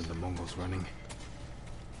should send the Mongols running.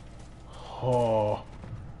 Oh.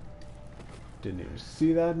 Didn't even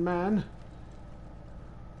see that man.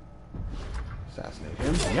 Assassinate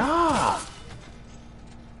him. Yeah!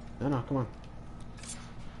 No, come on.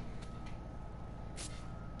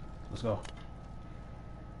 Let's go.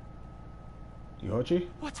 You Hochi?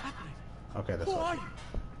 What's happening? Okay, that's Who are Hochi. you?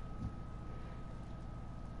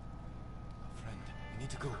 Friend, we need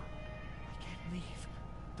to go. I can't leave.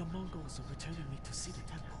 The Mongols are returning me to see the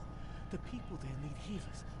temple. The people there need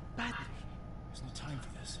healers. Badly. There's no time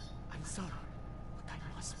for this. I'm sorry, but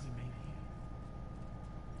I must remain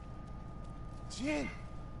here. Jin!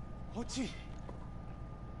 Hochi!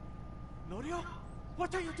 Norio?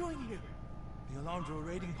 What are you doing here? The alarm drew a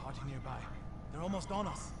raiding party nearby. They're almost on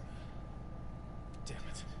us. Damn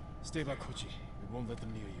it. Stay back, Hochi. We won't let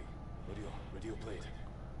them near you. Radio blade.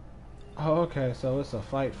 Oh, okay, so it's a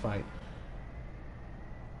fight.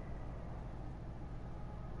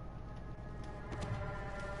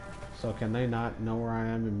 So can they not know where I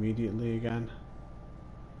am immediately again?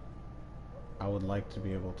 I would like to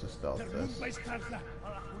be able to stealth this.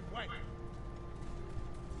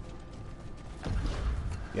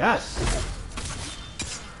 Yes!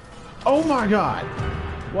 Oh my god!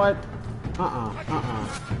 What?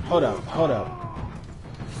 Hold up.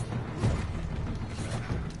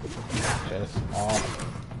 Piss off.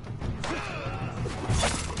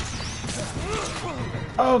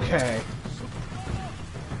 Okay.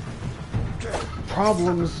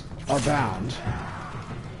 Problems abound.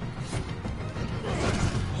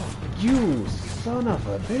 You son of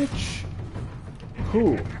a bitch.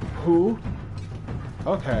 Who?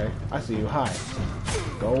 Okay, I see you. Hi.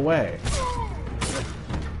 Go away.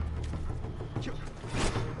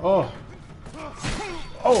 Oh.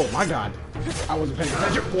 Oh my god. I wasn't paying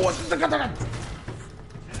attention. What?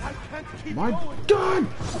 My god!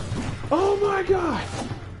 Oh my god!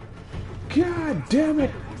 God damn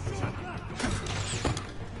it!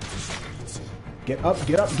 Get up!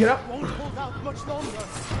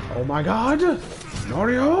 Oh my god!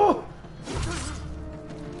 Norio!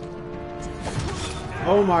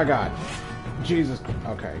 Oh my god. Jesus.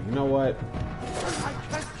 Okay, you know what? I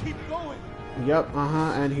can't keep going. Yep,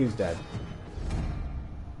 and he's dead.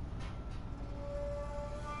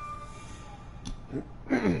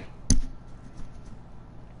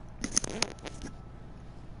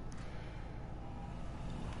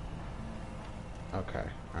 Okay,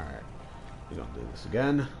 alright. We're gonna do this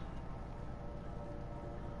again.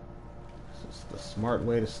 This is the smart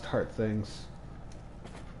way to start things.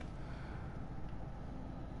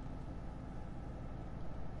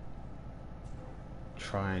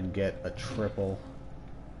 Try and get a triple.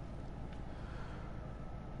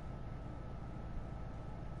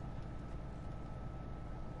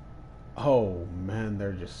 Oh man,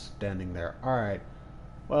 they're just standing there. Alright.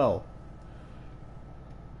 Well.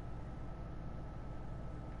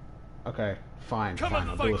 Okay, fine.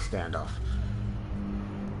 I'll do a standoff.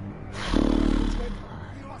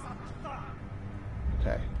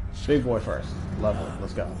 Okay. Big boy first. Level.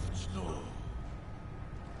 Let's go.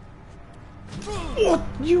 What?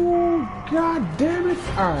 You... God damn it!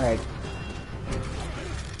 Alright.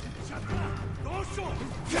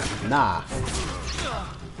 Nah.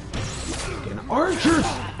 Fucking archers!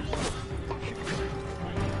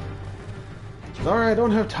 Sorry, I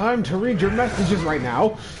don't have time to read your messages right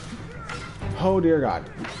now. Oh dear God.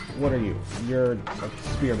 What are you? You're a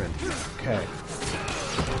spearman. Okay.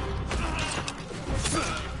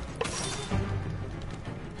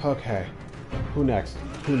 Okay. Who next?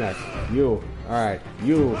 You. Alright.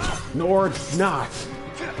 You. Or not.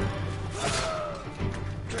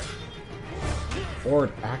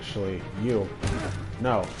 Or actually, you.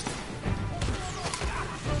 No.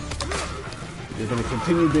 You're gonna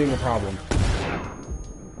continue being a problem.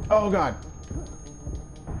 Oh God.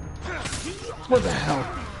 What the hell?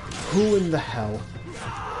 Who in the hell?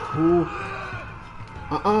 Who?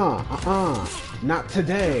 Not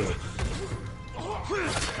today.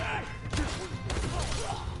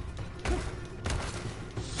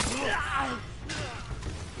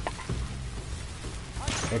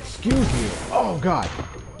 Excuse me. Oh God.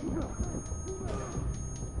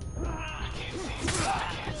 I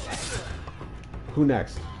can't say. Who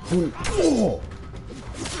next? Who? Oh!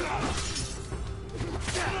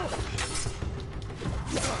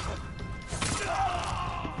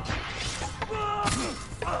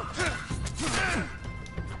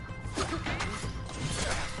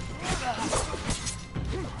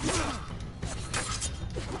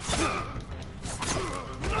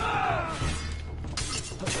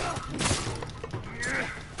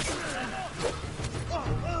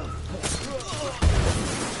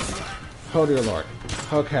 Oh dear Lord.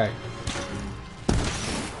 Okay.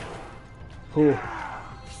 Who?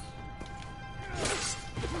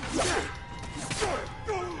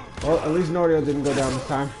 Well, at least Norio didn't go down this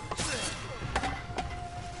time.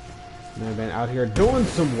 They've been out here doing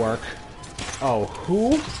some work. Oh,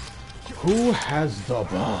 who? Who has the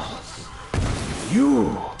balls?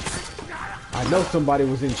 You! I know somebody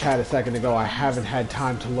was in chat a second ago. I haven't had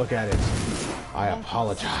time to look at it. I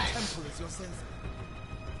apologize.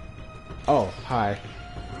 Oh, hi.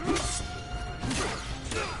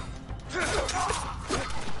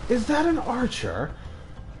 Is that an archer?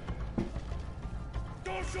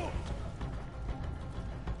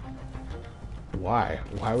 Why?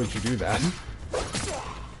 Why would you do that?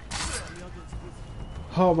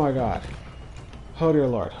 Oh my God. Oh dear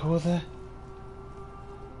Lord. Who was that?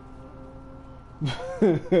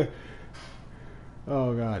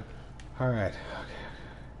 Oh God. Alright. Okay.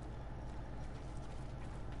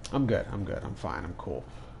 I'm good. I'm fine. I'm cool.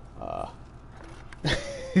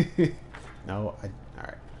 No,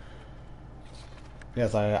 alright.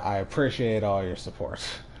 Yes, I appreciate all your support.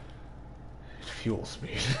 It fuels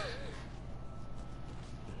me.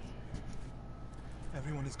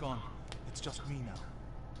 Everyone is gone. It's just me now.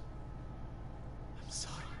 I'm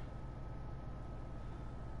sorry.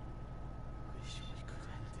 Wish we could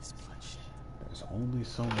end this bloodshed. There's only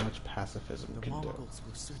so much pacifism The can do. Mongols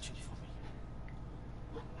were searching for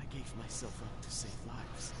me. I gave myself up to save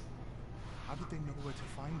lives. How did they know where to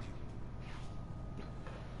find you?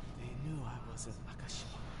 They knew I was at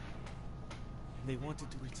Akashima. And they wanted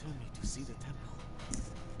to return me to see the temple.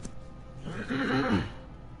 You're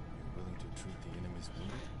willing to treat the enemy's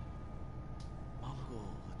wounded? Mongol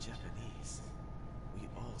or Japanese, we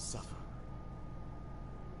all suffer.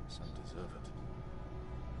 Some deserve it.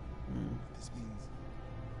 This means...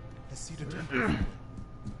 Has Cedar Temple fallen?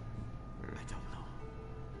 I don't know.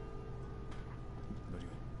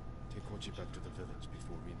 Norio, take Hochi back to the village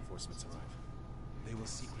before reinforcements arrive. They will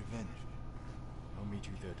seek revenge. I'll meet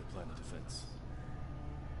you there to plan a defense.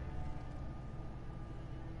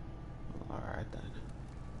 Alright then.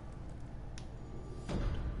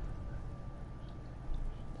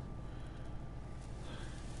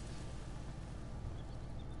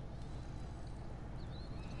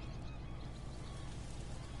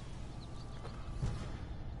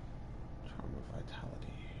 Charm of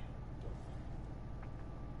vitality.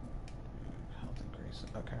 Health increase.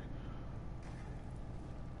 Okay.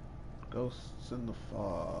 Ghosts in the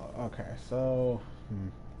fog. Okay, so do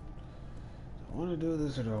I want to do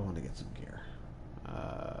this or do I want to get some gear?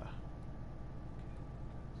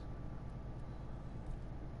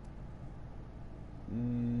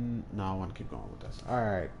 No, I want to keep going with this.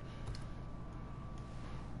 Alright.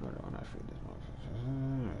 When I feed this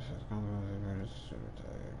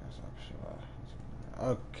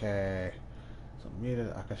okay. So meet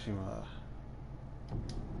at Akashima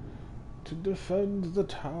to defend the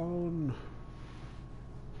town.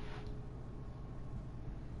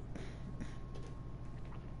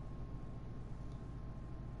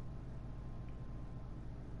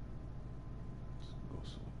 Go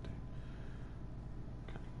selecting.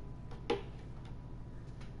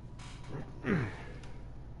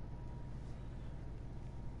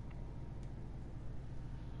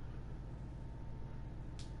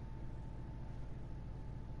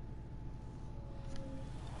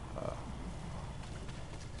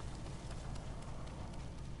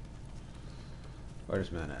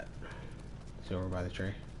 Where's man at? Is he over by the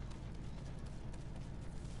tree?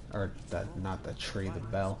 Or that, not the tree, the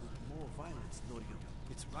bell. More violence, Norio.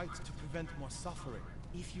 It's right to prevent more suffering.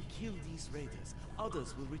 If you kill these raiders,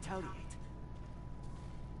 others will retaliate.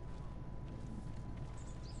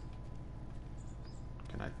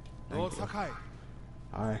 Can I? Lord Thank you. Sakai,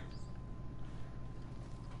 Hi.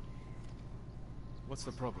 What's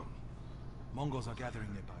the problem? Mongols are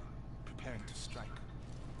gathering nearby, preparing to strike.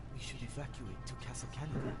 We should evacuate to Castle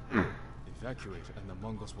Canada. Evacuate and the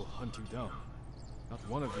Mongols will hunt you down. Not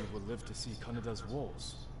one of you will live to see Kanada's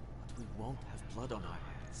walls. But we won't have blood on our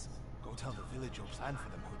hands. Go tell the village your plan for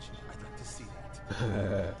them, Hochi. I'd like to see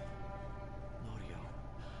that. Norio,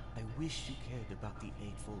 I wish you cared about the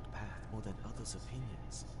Eightfold Path more than others'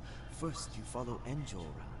 opinions. First you follow Enjo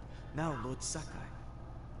around, now Lord Sakai.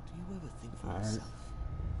 Do you ever think for yourself?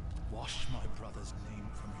 Wash my brother's name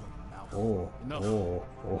from your mouth. Oh. Enough. Oh.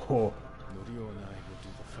 Oh. Norio and I will do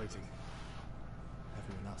the fighting.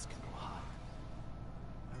 Everyone else can go hide.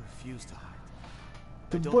 I refuse to hide.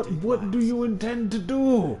 Then don't what take do lives. you intend to do?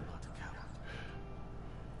 I'm not a coward.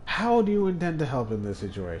 How do you intend to help in this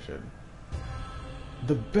situation?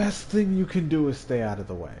 The best thing you can do is stay out of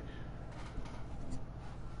the way.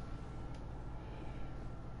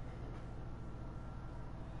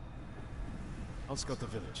 I'll scout the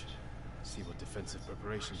village. See what defensive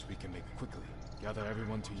preparations we can make quickly. Gather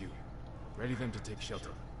everyone to you. Ready them to take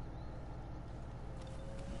shelter.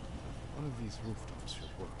 One of these rooftops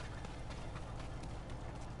should work.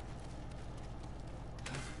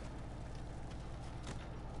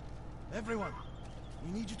 Everyone,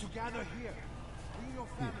 we need you to gather here. Bring your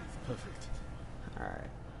Here, families. perfect.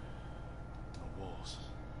 Alright. No walls.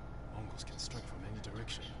 Mongols can strike from any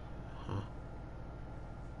direction. Huh.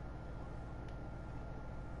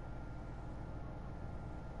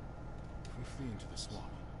 If we flee into the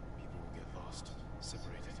swamp, people will get lost,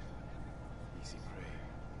 separated. Easy prey.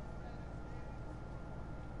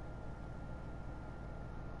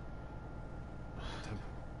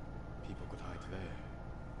 Temple. People could hide there.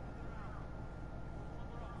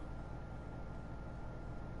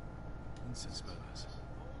 Incense burners.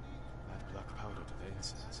 Add black powder to the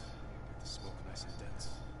incense. Get the smoke nice and dense.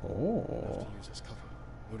 Oh. Have to use as cover.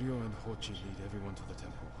 Norio and Hochi lead everyone to the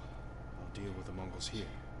temple. I'll deal with the Mongols here.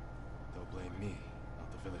 They'll blame me.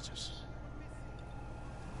 the villagers.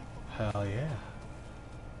 Hell yeah.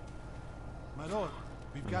 My lord,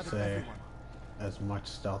 we've I'd gathered say everyone. as much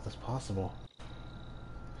stealth as possible.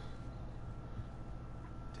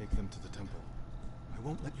 Take them to the temple. I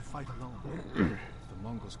won't let you fight alone. If the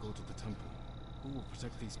Mongols go to the temple, who will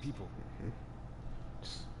protect these people?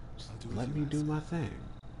 Just I'll do as let you me ask. do my thing.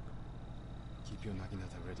 Keep your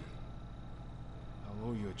naginata ready. I'll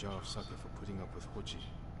owe you a jar of sake for putting up with Hoji.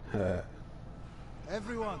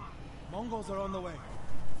 Everyone, Mongols are on the way.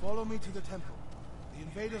 Follow me to the temple. The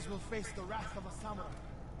invaders will face the wrath of a samurai.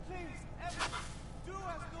 Please, everyone, do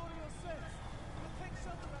as Norio says. We'll take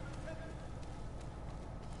shelter at the temple.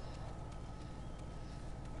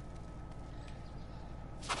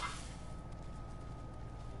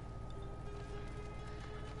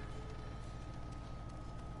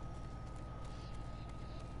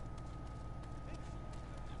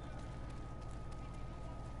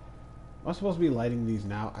 Am I supposed to be lighting these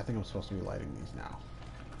now? I think I'm supposed to be lighting these now.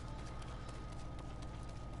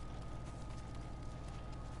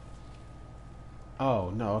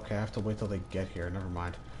 Oh, no, okay, I have to wait till they get here. Never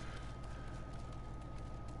mind.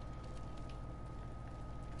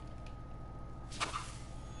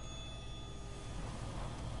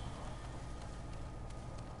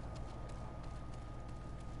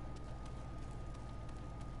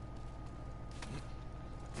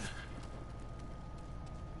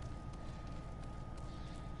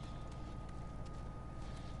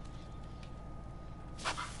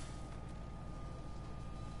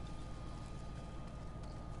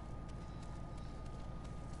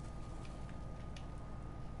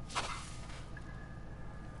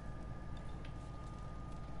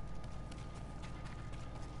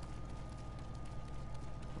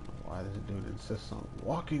 Why does it dude insist on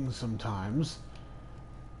walking sometimes?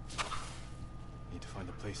 Need to find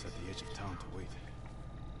a place at the edge of town to wait.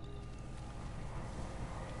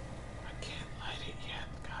 I can't light it yet.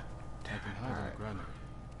 God I damn can it. hide in Alright. the granary.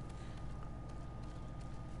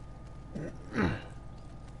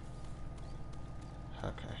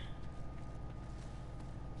 Okay.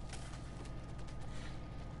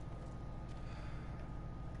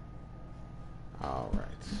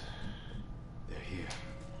 Alright. They're here.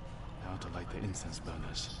 Now to light the incense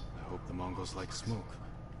burners. I hope the Mongols like smoke.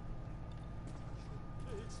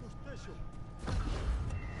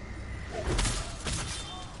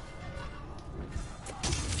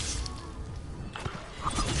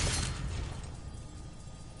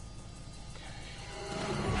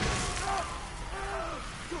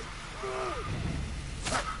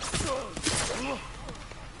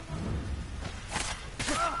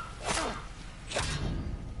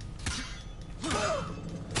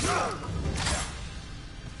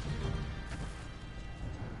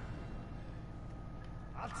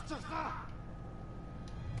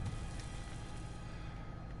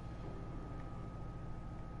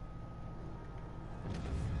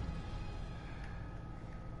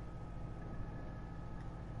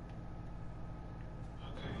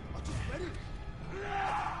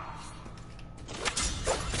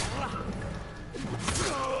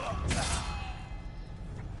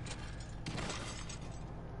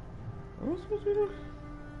 What am I supposed to be doing?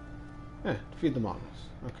 Defeat the Mongols.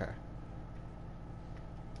 Okay.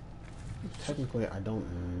 Technically, I don't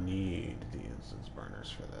need the incense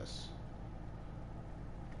burners for this.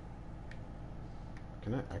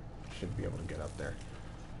 Can I should be able to get up there.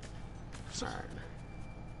 Alright.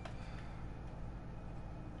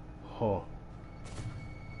 Oh.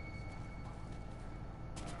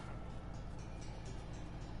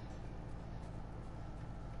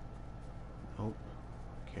 Nope.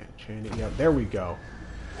 Can't chain it yet. There we go.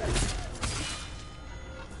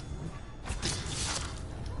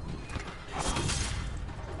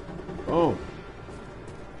 Boom.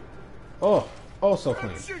 Oh. Oh, so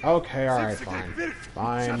clean. Okay, alright, fine.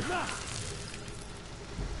 Fine.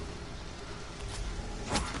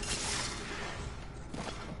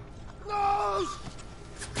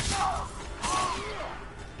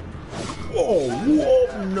 Whoa,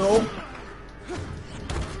 whoa, no.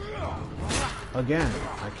 Again,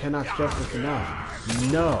 I cannot stress this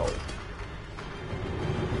enough. No.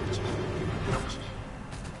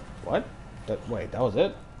 What? Wait, that was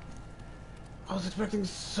it? I was expecting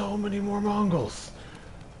so many more Mongols.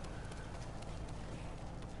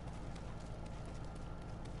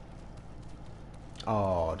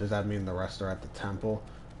 Oh, does that mean the rest are at the temple?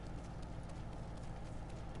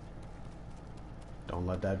 Don't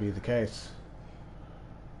let that be the case.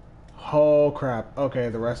 Oh crap. Okay,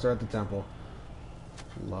 the rest are at the temple.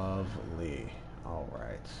 Lovely.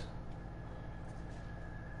 Alright.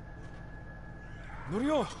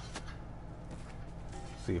 Norio!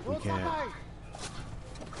 See if we can't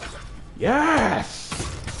Yes!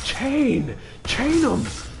 Chain! Chain him!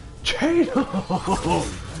 Chain him!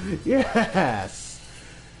 Yes!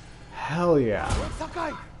 Hell yeah.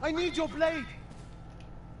 Sakai, I need your blade.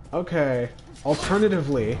 Okay.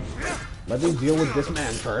 Alternatively, let me deal with this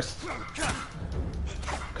man first.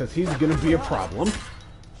 Because he's gonna be a problem.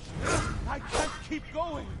 I can't keep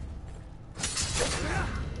going.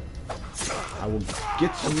 I will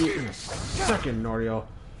get to you in a second, Norio.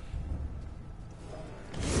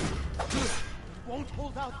 Won't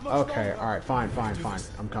hold out much Okay, longer. alright, fine, fine, fine.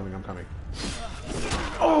 I'm coming, I'm coming.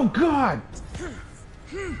 Oh, God!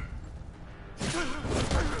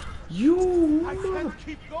 You I mother... can't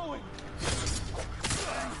keep going.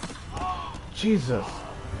 Jesus.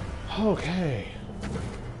 Okay.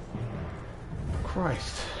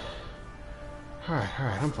 Christ. Alright,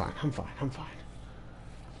 alright, I'm fine, I'm fine, I'm fine.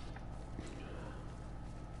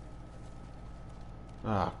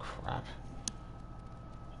 Ah, crap.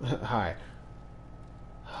 Hi.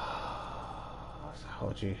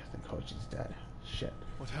 Hoji. I think Hoji's dead. Shit.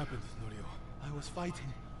 What happened, Norio? I was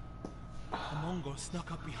fighting. A Mongol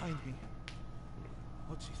snuck up behind me.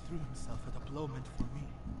 Hochi threw himself at a blow meant for me.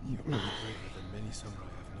 You're braver than many samurai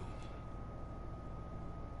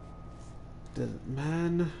I've known.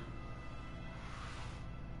 Man.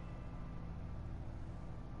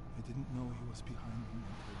 I didn't know he was behind me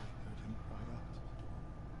until I heard him cry out.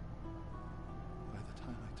 By the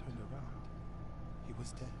time I turned around, he was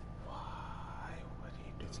dead. Why would he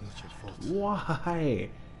do It's not your fault. Why?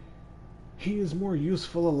 He is more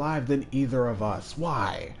useful alive than either of us.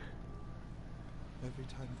 Why? Every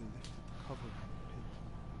time they lifted the cover on the pit,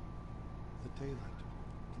 the daylight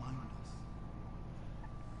would blind us.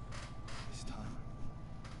 This time,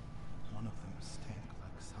 one of them stank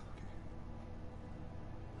like sake.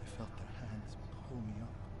 I felt their hands pull me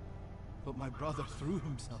up, but my brother threw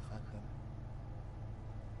himself at them.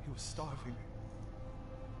 He was starving,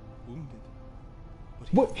 wounded,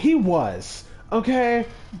 but What he was. Okay?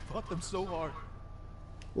 fought them so hard.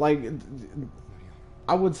 Like,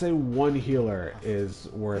 I would say one healer is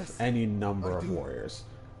worth any number of warriors.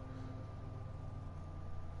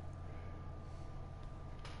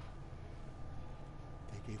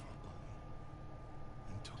 They gave up on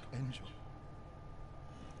me and took Angel.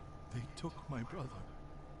 They took my brother.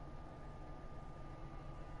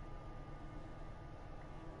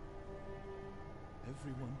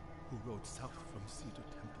 Everyone who rode south from Cedar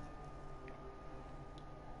Temple.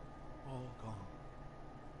 All gone.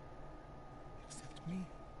 Except me.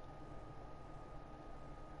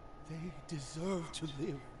 They deserve to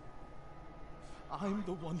live. I'm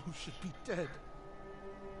the one who should be dead.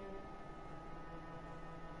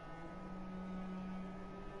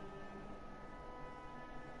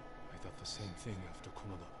 I thought the same thing after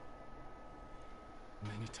Komoda.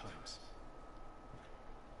 Many times.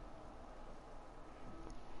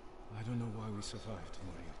 I don't know why we survived,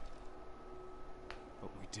 Norio. But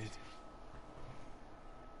we did.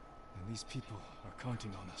 And these people are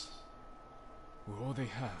counting on us. We're all they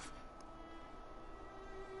have.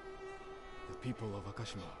 The people of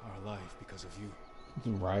Akashima are alive because of you.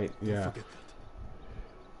 Right, yeah. Don't forget that.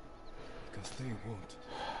 Because they won't.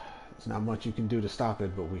 There's not much you can do to stop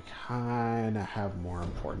it, but we kind of have more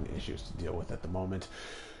important issues to deal with at the moment.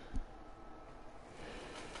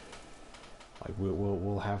 Like,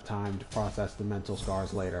 we'll have time to process the mental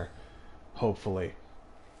scars later. Hopefully.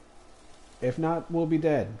 If not, we'll be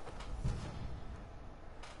dead.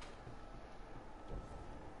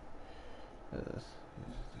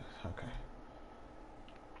 Okay.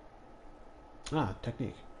 Ah,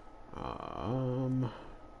 technique.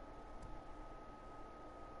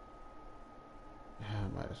 Yeah,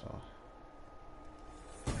 might as well.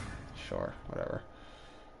 Sure, whatever.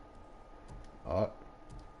 What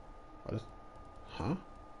is... Huh?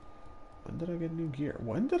 When did I get new gear?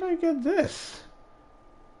 When did I get this?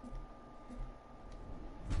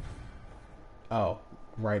 Oh,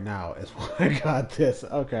 right now is when I got this.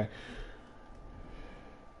 Okay.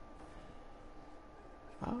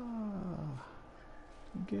 Ah,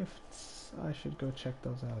 gifts. I should go check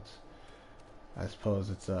those out. I suppose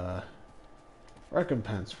it's a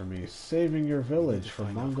recompense for me saving your village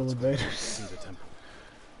from Mongol invaders. See the temple.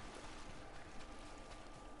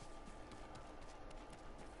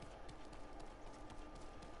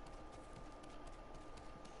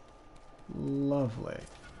 Lovely.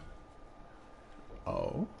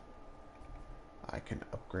 Oh. I can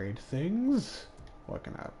upgrade things? What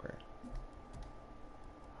can I upgrade?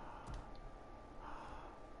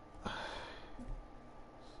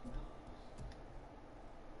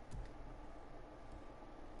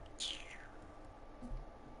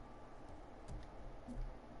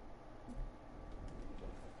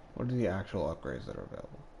 What are the actual upgrades that are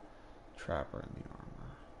available? Trapper and the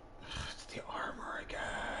armor. It's the armor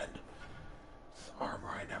again. It's the armor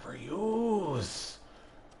I never use.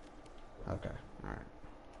 Okay,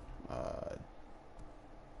 alright.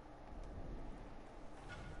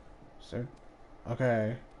 Is there...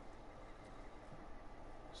 Okay.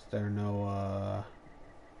 Is there no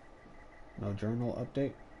journal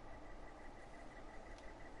update?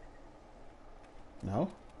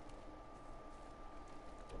 No?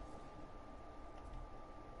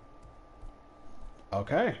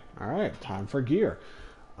 Okay, alright, time for gear.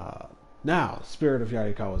 Now, Spirit of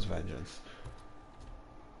Yarikawa's Vengeance.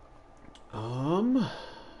 Let's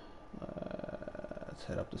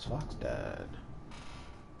hit up this fox den.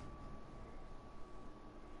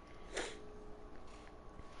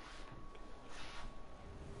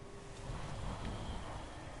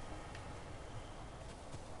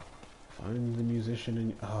 Find the musician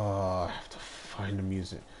and... Oh, I have to find the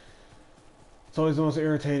music. It's always the most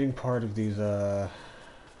irritating part of these,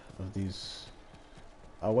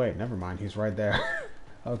 Oh, wait, never mind. He's right there.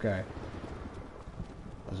 Okay.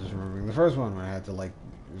 I was just remembering the first one when I had to, like,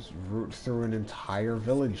 just root through an entire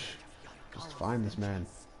village just to find this man.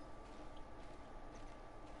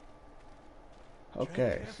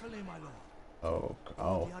 Okay. Oh.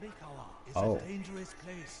 Oh.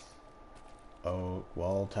 Oh,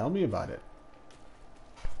 well, tell me about it.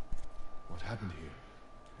 What happened here?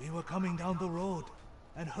 We were coming down the road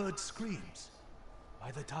and heard screams. By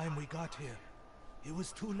the time we got here, it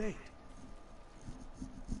was too late.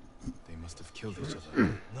 They must have killed each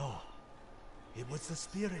other. No. It was the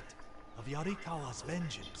spirit of Yarikawa's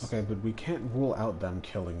vengeance. Okay, but we can't rule out them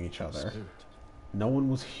killing each other. Spirit. No one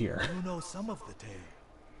was here. You know some of the tale,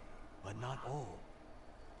 but not all.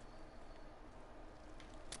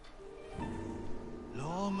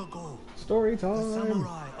 Long ago, Story the time!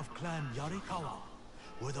 samurai of Clan Yarikawa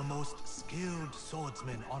were the most skilled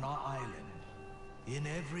swordsmen on our island. In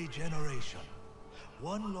every generation,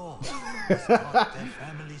 one lord was taught their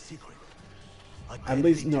family secret. At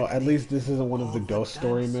least this isn't one of the ghost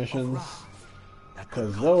story missions.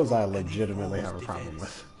 Because those I legitimately have a problem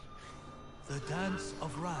with. The Dance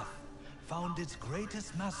of Wrath found its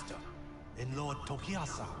greatest master in Lord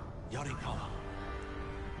Tokiyasa Yarikawa.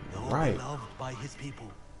 Though Right. beloved by his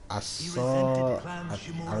people, I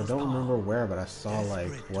don't remember where, but I saw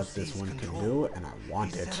like what this one can do, and I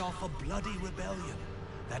want he it. set off a bloody rebellion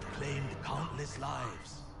that claimed countless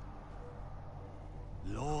lives.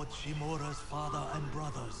 Lord Shimura's father and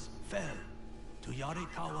brothers fell to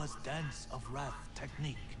Yarikawa's Dance of Wrath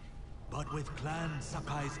technique. But with Clan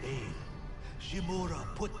Sakai's aid, Shimura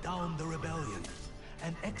put down the rebellion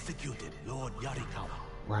and executed Lord Yarikawa.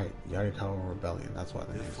 Right, Yarikawa Rebellion, that's why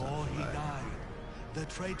the name's Before he right. died, the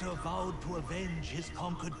traitor vowed to avenge his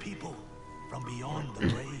conquered people from beyond the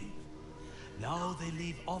grave. Now they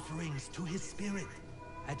leave offerings to his spirit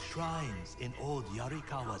at shrines in old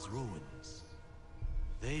Yarikawa's ruins.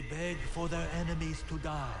 They beg for their enemies to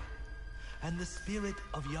die, and the spirit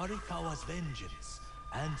of Yarikawa's vengeance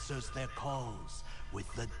answers their calls with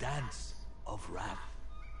the Dance of Wrath.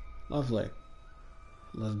 Lovely.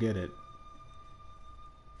 Let's get it.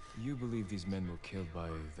 You believe these men were killed by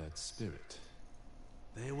that spirit?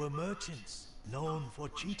 They were merchants known for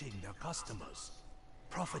cheating their customers,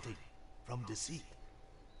 profiting from deceit.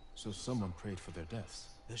 So someone prayed for their deaths.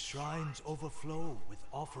 The shrines overflow with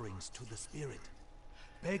offerings to the spirit,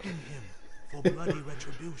 begging him for bloody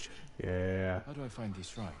retribution. Yeah. How do I find these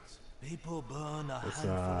shrines? People burn a It's,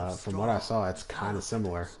 handful of from what I straw saw, it's kind of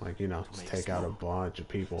similar. Like, you know, to just make take out a smoke, bunch of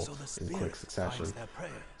people so the in spirit quick succession. finds their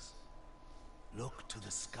prayers. Look to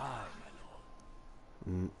the sky, my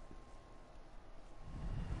lord.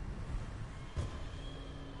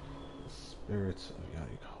 Spirits of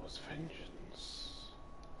Yarikawa's Vengeance.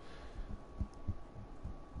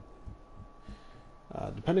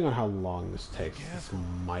 Depending on how long this takes, this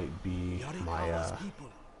might be my Yarikawa's people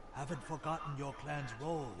haven't forgotten your clan's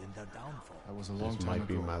role in their downfall. That was a long this time might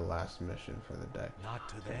be ago. my last mission for the day. Not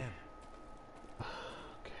to them.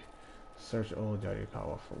 Okay. Search old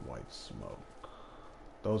Yarikawa for white smoke.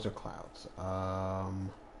 Those are clouds. White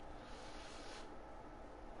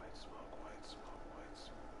smoke, white smoke, white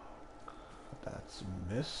smoke. That's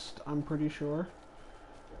mist, I'm pretty sure.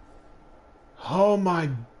 Oh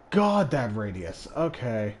my god, that radius.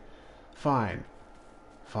 Okay. Fine.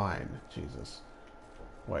 Fine. Jesus.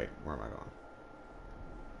 Wait, where am I going?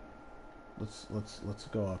 Let's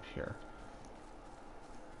go up here.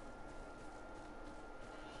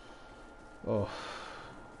 Oh.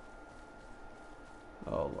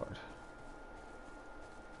 Oh lord.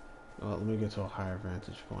 Well, let me get to a higher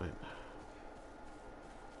vantage point.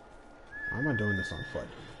 Why am I doing this on foot?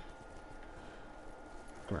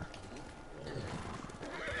 Come here.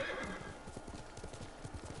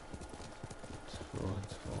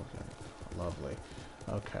 Lovely.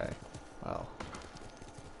 Okay. Well.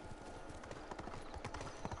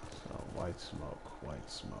 So white smoke, white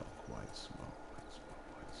smoke, white smoke, white smoke,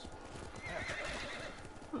 white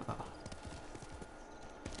smoke. Ah.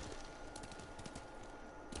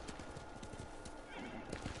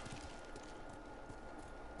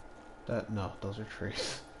 No, those are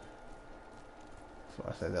trees. So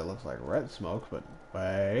I say that looks like red smoke, but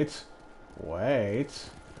wait. Wait.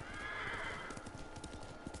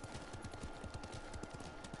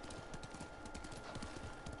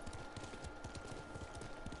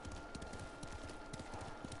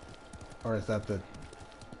 Or is that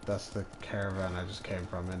that's the caravan I just came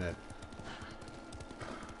from, in it?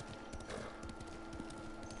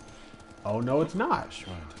 Oh no, it's not.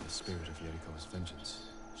 Shrine to the spirit of Yeriko's vengeance.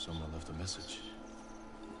 Someone left a message.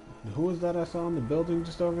 Who was that I saw in the building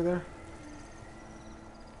just over there?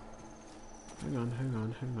 Hang on, hang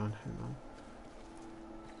on, hang on, hang on.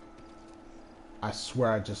 I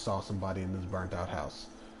swear I just saw somebody in this burnt out house.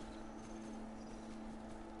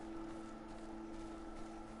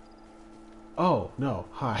 Oh, no,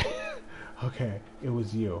 hi. Okay, it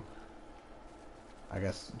was you. I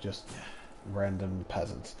guess just random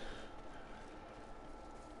peasants.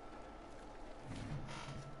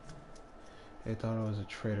 They thought I was a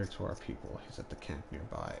traitor to our people. He's at the camp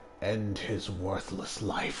nearby. End his worthless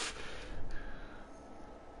life.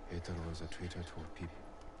 Heitaro is a traitor to our people.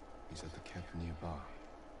 He's at the camp nearby.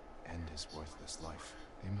 End his worthless life.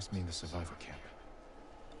 They must mean the survivor camp.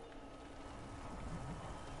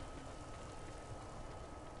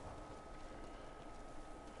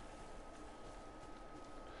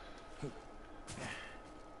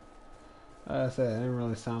 I said it didn't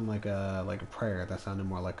really sound like a prayer. That sounded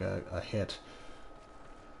more like a hit.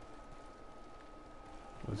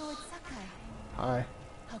 Lord Sakai, Hi.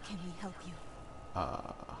 how can we help you?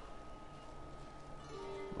 Am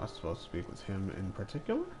I supposed to speak with him in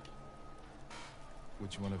particular?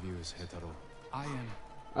 Which one of you is Heitaro? I am.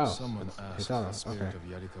 Oh, Someone it's asked Hitara, the spirit okay. of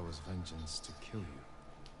Yarikawa's vengeance to kill you.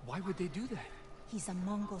 Why would they do that? He's a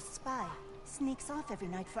Mongol spy. Sneaks off every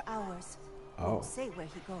night for hours. Oh. Won't say where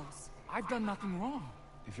he goes. I've done nothing wrong.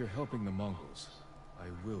 If you're helping the Mongols, I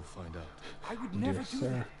will find out. I would never Dear do sir,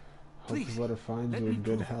 that. hope Please, his letter finds let you me in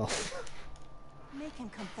good prove it. health. Make him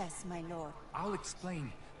confess, my lord. I'll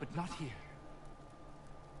explain, but not here.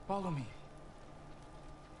 Follow me.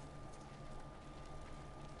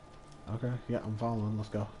 Okay, yeah, I'm following. Let's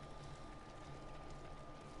go.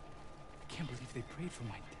 I can't believe they prayed for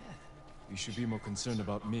my death. You should be more concerned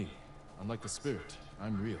about me. Unlike the spirit,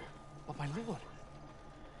 I'm real. But my lord,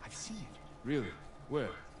 I've seen it. Really? Where?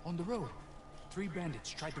 On the road. 3 bandits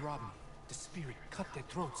tried to rob me. The spirit cut their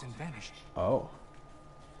throats and vanished. Oh.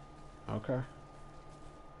 Okay.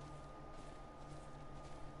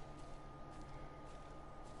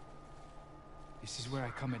 This is where I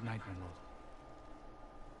come at night, my lord.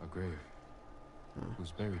 A grave.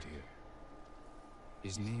 Who's buried here?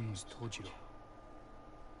 His name's Tojiro.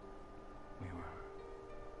 We were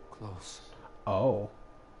close, Oh.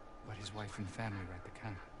 but his wife and family were at the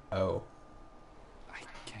camp. Oh. I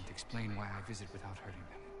can't explain why I visit without hurting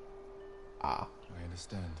them. Ah. I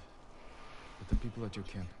understand. But the people at your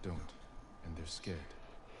camp don't, and they're scared.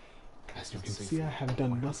 As you not can safe see, for I you. have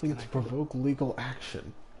done Where else nothing can to I go? provoke legal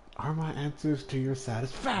action. Are my answers to your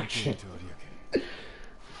satisfaction? Take me to Ariake.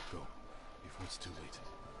 Go, before it's too late.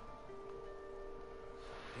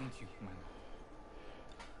 Thank you, my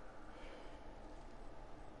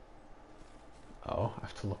lord. Oh, I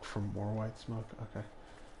have to look for more white smoke? Okay.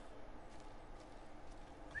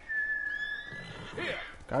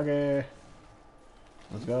 Kage!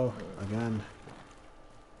 Let's go. Again.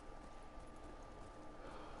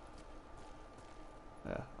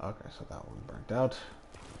 Yeah, okay, so that one burnt out.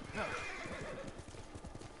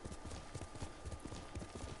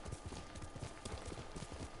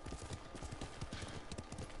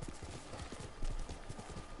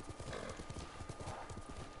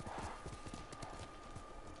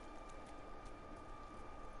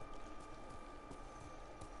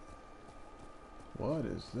 What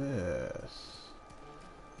is this?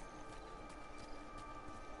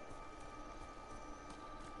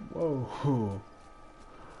 Whoa.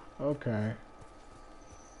 Okay.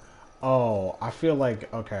 Oh, I feel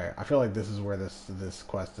like, okay, I feel like this is where this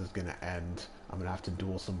quest is gonna end. I'm gonna have to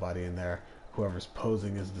duel somebody in there. Whoever's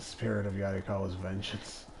posing as the spirit of Yarikawa's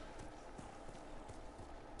vengeance.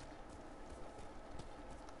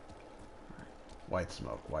 White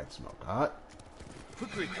smoke, white smoke. Hot.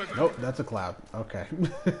 Quickly, quickly. Nope, that's a cloud. Okay.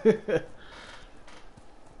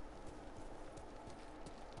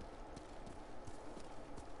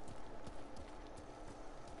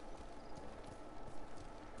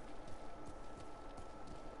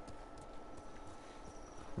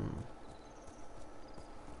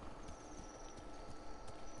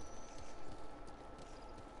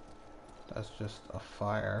 That's just a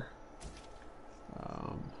fire.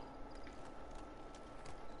 Um,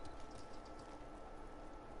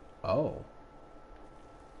 oh.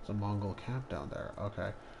 It's a Mongol camp down there.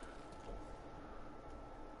 Okay.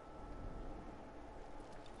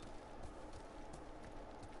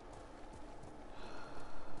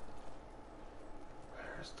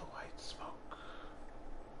 Where's the white smoke?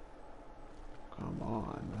 Come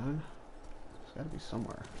on, man. It's gotta be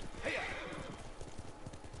somewhere.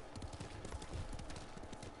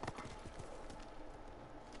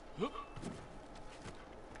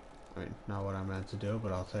 I mean, not what I meant to do,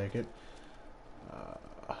 but I'll take it.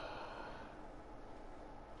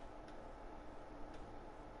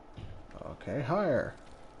 Okay, higher.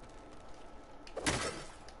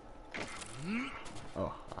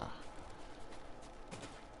 Oh,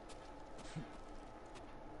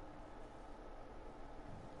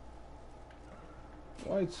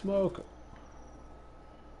 white smoke.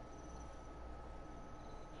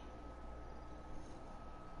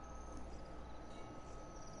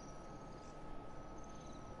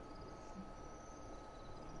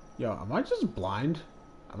 Yo, am I just blind?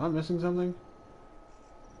 Am I missing something?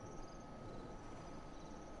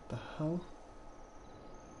 The hell?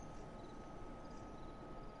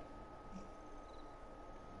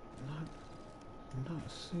 I'm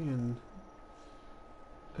not seeing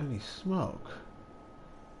any smoke.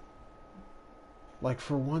 Like,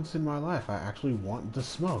 for once in my life, I actually want the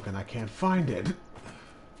smoke and I can't find it.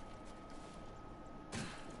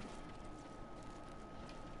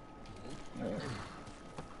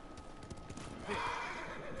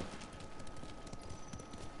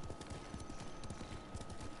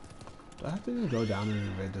 Do I have to just go down and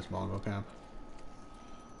invade this Mongol camp?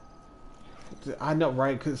 I know,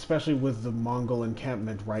 right? 'Cause especially with the Mongol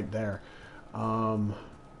encampment right there.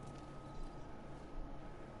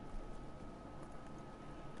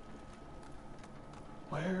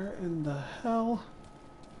 Where in the hell?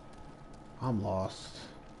 I'm lost.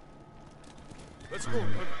 Let's go.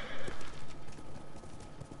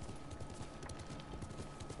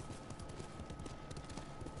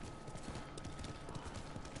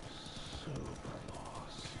 Super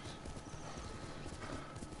lost.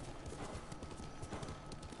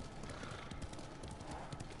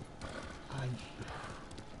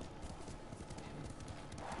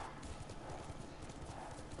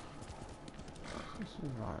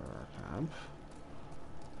 Survivor camp.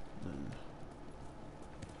 Then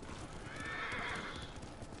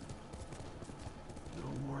no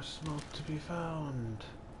more smoke to be found.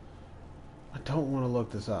 I don't want to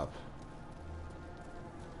look this up.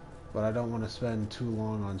 But I don't want to spend too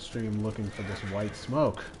long on stream looking for this white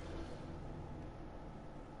smoke.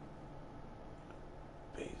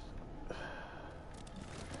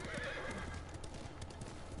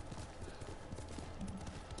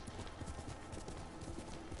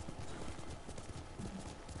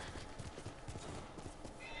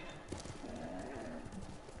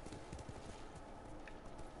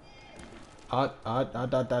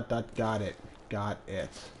 Got it. Got it.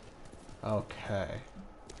 Okay.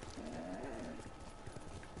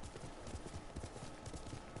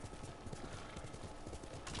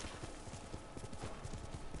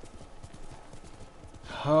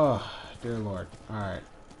 Oh, dear Lord. Alright.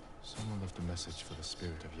 Someone left a message for the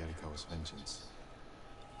spirit of Yarikawa's vengeance.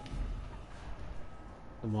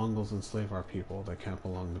 The Mongols enslave our people. They camp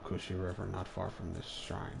along the Kushi River not far from this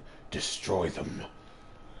shrine. Destroy them.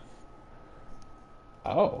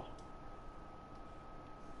 Oh.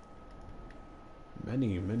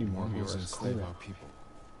 Many more Mongols viewers. enslave Clear. our people.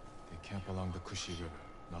 They camp along the Kushi River,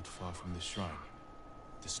 not far from the shrine.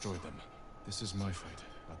 Destroy them. This is my fight,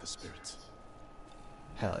 not the spirits.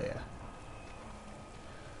 Hell yeah.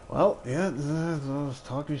 Well, yeah, I was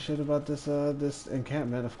talking shit about this this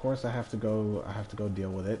encampment. Of course, I have to go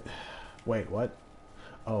deal with it. Wait, what?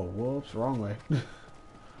 Oh, whoops, wrong way.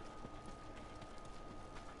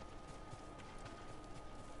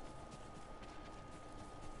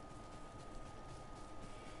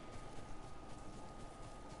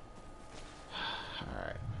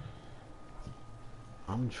 Alright.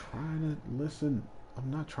 I'm trying to listen.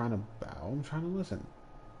 I'm not trying to bow. I'm trying to listen.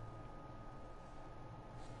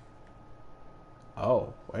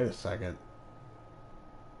 Oh, wait a second.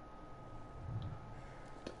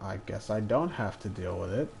 I guess I don't have to deal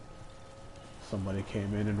with it. Somebody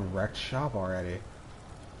came in and wrecked shop already.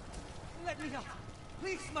 Let me out!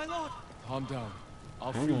 Please, my lord! Calm down.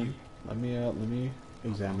 I'll Hang free on. you. Let me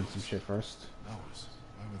examine some shit first. Ours.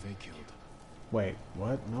 Why were they killed? Wait,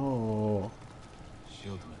 what? No.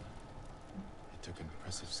 Shieldmen. It took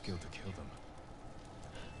impressive skill to kill them.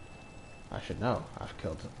 I should know. I've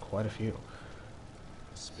killed quite a few.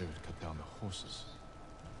 The spirit cut down the horses.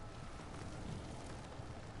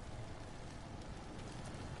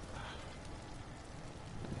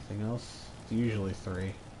 Anything else? It's usually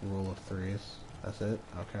 3. Rule of 3s. That's it?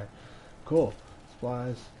 Okay. Cool.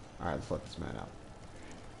 Supplies. Alright, let's let this man out.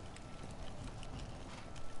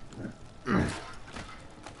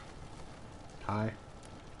 Hi.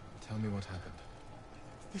 Tell me what happened.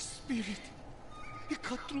 The spirit! He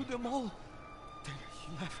cut through them all! Then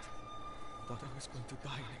he left. Thought I was going to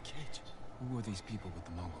die in a cage. Who were these people with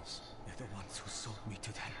the Mongols? They're the ones who sold me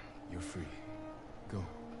to them. You're free. Go.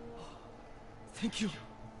 Thank you.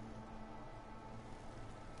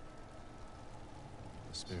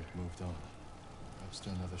 The spirit moved on. Perhaps to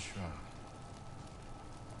another shrine.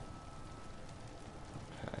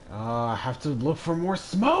 Okay. I have to look for more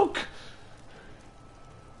smoke!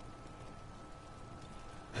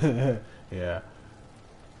 Yeah.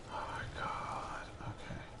 Oh my god.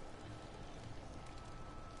 Okay.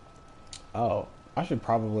 Oh, I should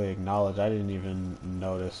probably acknowledge I didn't even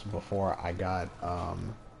notice before I got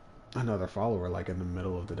another follower like in the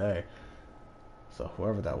middle of the day. So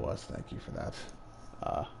whoever that was, thank you for that.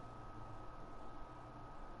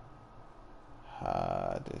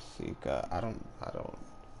 Desika.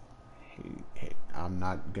 I'm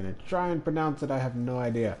not gonna try and pronounce it. I have no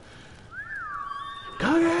idea.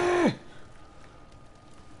 Kage!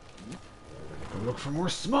 Look for more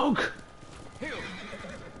smoke. You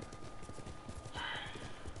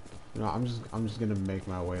know, I'm just gonna make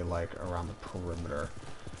my way like around the perimeter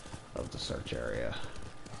of the search area.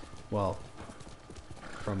 Well,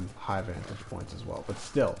 from high vantage points as well, but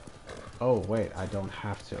still. Oh wait, I don't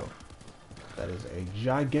have to. That is a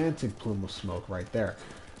gigantic plume of smoke right there.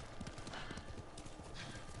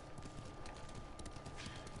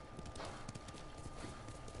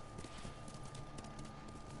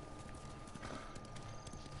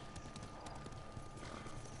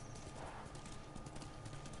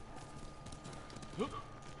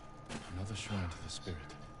 Another shrine to the spirit.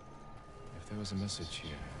 If there was a message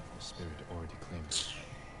here, the spirit already claimed it.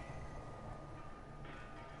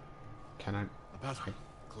 Can I? A battle.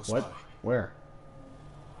 Close What? by. Where?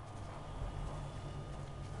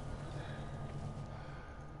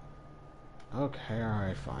 Okay,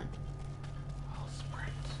 alright, fine. I'll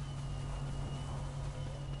sprint.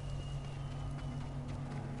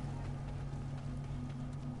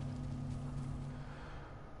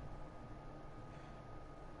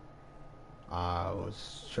 I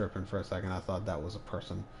was chirping for a second. I thought that was a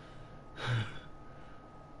person.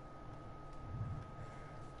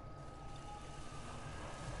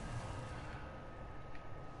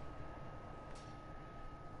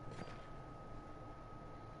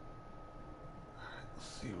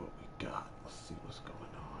 Let's see what we got. Let's see what's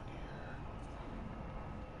going on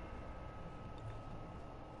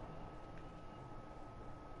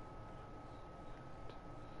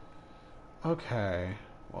here. Okay,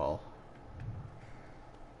 well.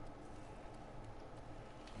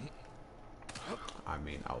 I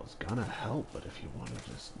mean, I was gonna help, but if you want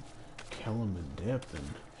to just kill him and dip, then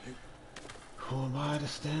who am I to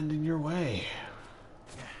stand in your way?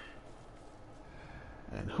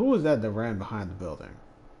 And who was that that ran behind the building?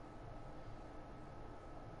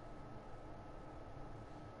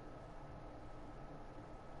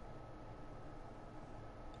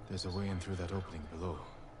 There's a way in through that opening below.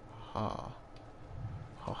 Ha.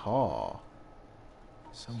 Ha ha.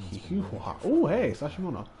 Someone's been moving here for Oh, a hey, long time.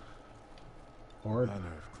 Sashimono. Or, Banner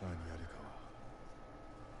of Clan Yarikawa.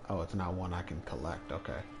 oh, it's not one I can collect.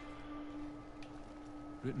 Okay.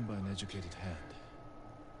 Written by an educated hand.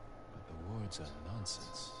 But the words are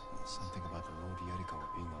nonsense. Something about the Lord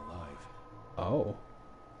Yarikawa being alive. Oh.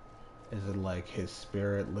 Is it like his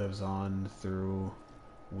spirit lives on through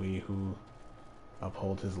we who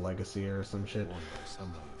uphold his legacy or some shit? Worn by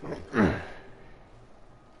someone of Yarikawa.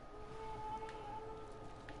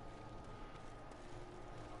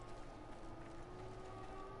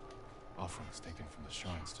 Offerings taken from the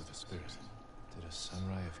shrines to the spirit. Did a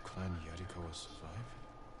samurai of Clan Yarikawa survive?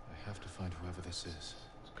 I have to find whoever this is.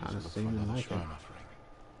 Kind of Look for seeming another like it. shrine offering.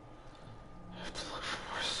 I have to look for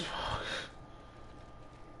more smoke.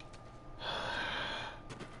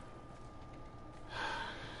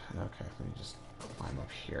 Okay, let me just climb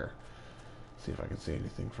up here. See if I can see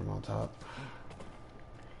anything from on top.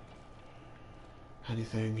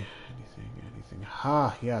 Anything?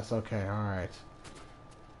 Ha! Yes, okay, alright.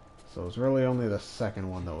 So it's really only the second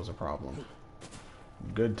one that was a problem.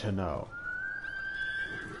 Good to know.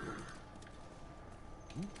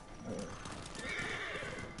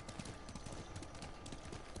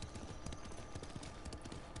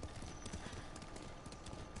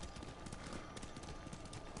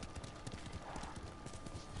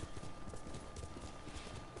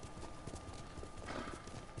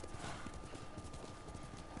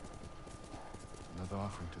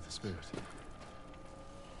 offering to the spirit.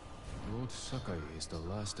 Lord Sakai is the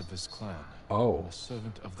last of his clan. Oh. And a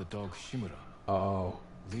servant of the dog Shimura. Oh.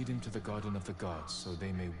 Lead him to the garden of the gods so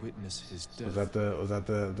they may witness his death. Was that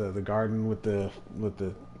the garden with the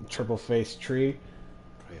triple faced tree?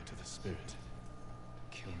 Prayer to the spirit.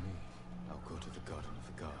 Kill me. I'll go to the garden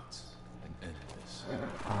of the gods and end this.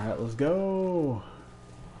 Alright, let's go.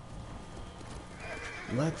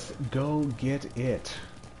 Let's go get it.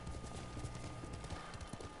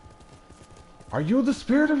 Are you the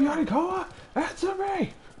spirit of Yarikawa? Answer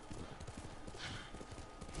me!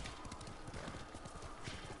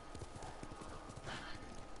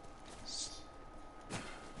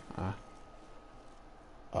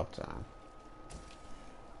 Uptime.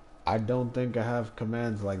 I don't think I have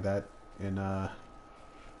commands like that in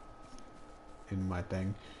my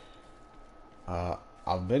thing.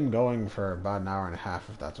 I've been going for about an hour and a half,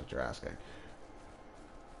 if that's what you're asking.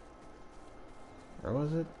 Where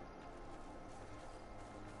was it?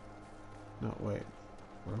 No, wait.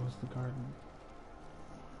 Where was the garden?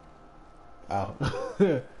 Oh.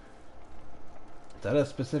 Is that a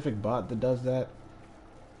specific bot that does that?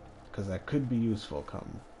 Because that could be useful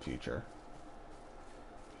come future.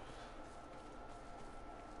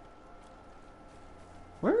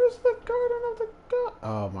 Where is the garden of the god?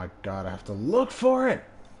 Oh my god, I have to look for it!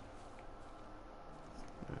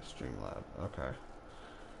 Streamlab, okay.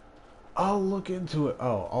 I'll look into it.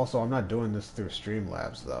 Oh, also, I'm not doing this through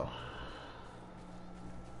Streamlabs, though.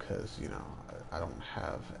 Because, you know, I don't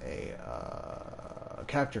have a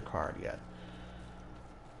capture card yet.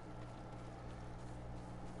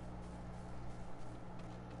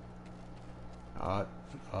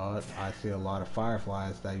 I see a lot of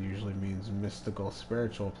fireflies. That usually means mystical,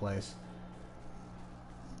 spiritual place.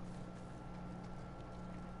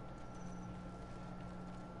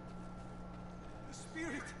 The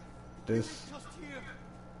spirit. This. Just here.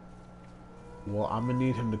 Well, I'm gonna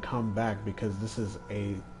need him to come back because this is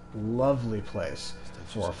a lovely place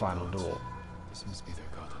for a final duel. This must be their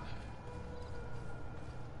garden.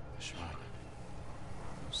 A shrine.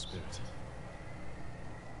 No spirit.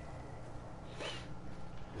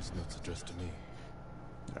 This note's addressed to me.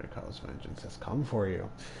 Yarikawa's vengeance has come for you.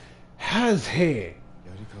 Has he?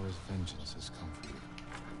 Yarikawa's vengeance has come for you.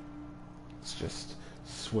 Let's just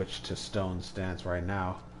switch to stone stance right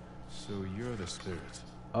now. So you're the spirit.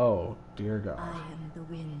 Oh, dear God. I am the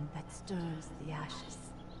wind that stirs the ashes.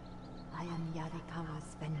 I am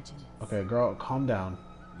Yarikawa's vengeance. Okay, girl, calm down.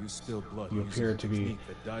 You spill blood. You using appear a to be technique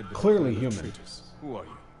that died with clearly the clan of human. traitors. Who are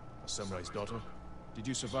you? A samurai's daughter? Did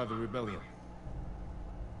you survive the rebellion?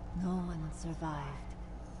 No one survived.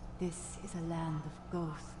 This is a land of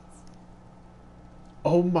ghosts.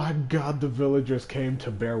 Oh my God, the villagers came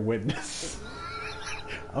to bear witness.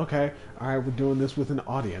 Okay, alright, we're doing this with an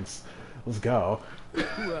audience. Let's go.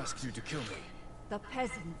 Who asked you to kill me? The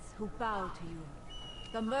peasants who bow to you.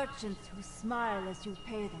 The merchants who smile as you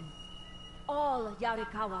pay them. All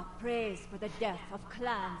Yarikawa prays for the death of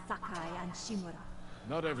Clan Sakai and Shimura.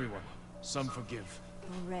 Not everyone. Some forgive.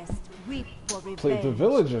 The rest weep for revenge. Please, the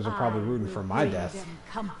villagers are probably I rooting will for my bring death. them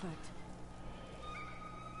comfort.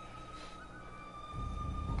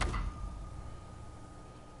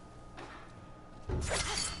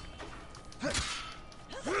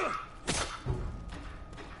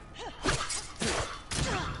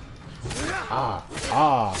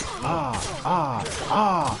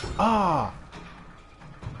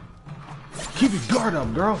 Keep your guard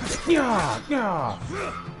up, girl. Yeah, yeah.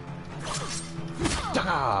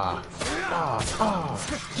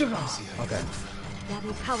 Okay.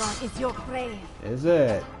 Yarikawa is your prey. Is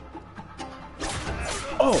it?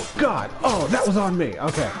 Oh, God. Oh, that was on me.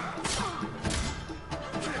 Okay.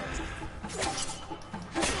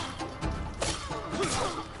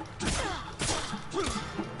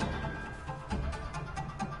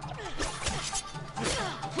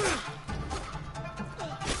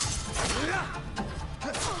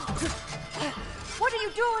 What are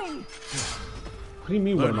you doing? What do you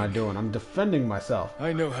mean, what am I doing? I'm defending myself.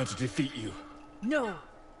 I know how to defeat you. No,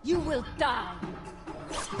 you will die.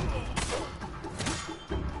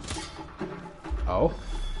 Oh.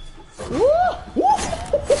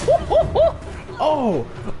 Oh!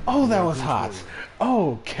 Oh, that was hot.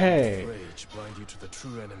 Okay. Rage blind you to the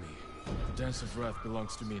true enemy. The dance of wrath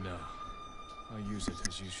belongs to me now. I use it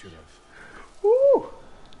as you should have. Woo!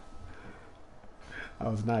 That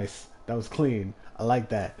was nice. That was clean. I like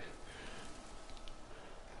that.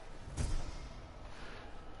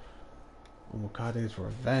 Omokade's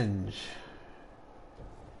Revenge.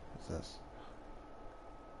 What's this?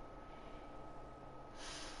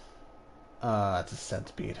 It's a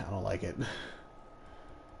centipede. I don't like it.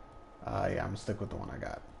 Yeah, I'm gonna stick with the one I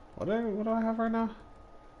got. What do I have right now?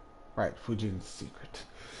 Right, Fujin's secret.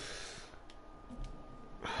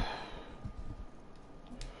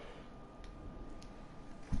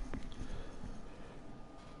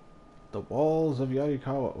 The walls of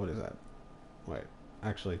Yarikawa. What is that? Wait,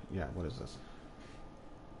 actually, yeah. What is this?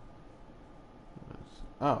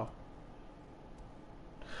 Oh.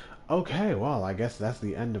 Okay, well, I guess that's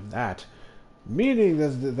the end of that. Meaning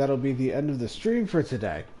that'll be the end of the stream for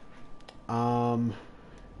today. Um.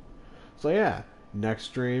 So yeah, next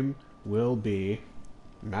stream will be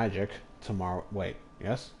Magic tomorrow. Wait,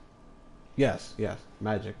 yes? Yes,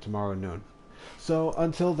 Magic tomorrow noon. So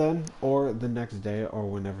until then, or the next day, or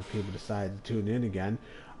whenever people decide to tune in again,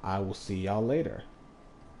 I will see y'all later.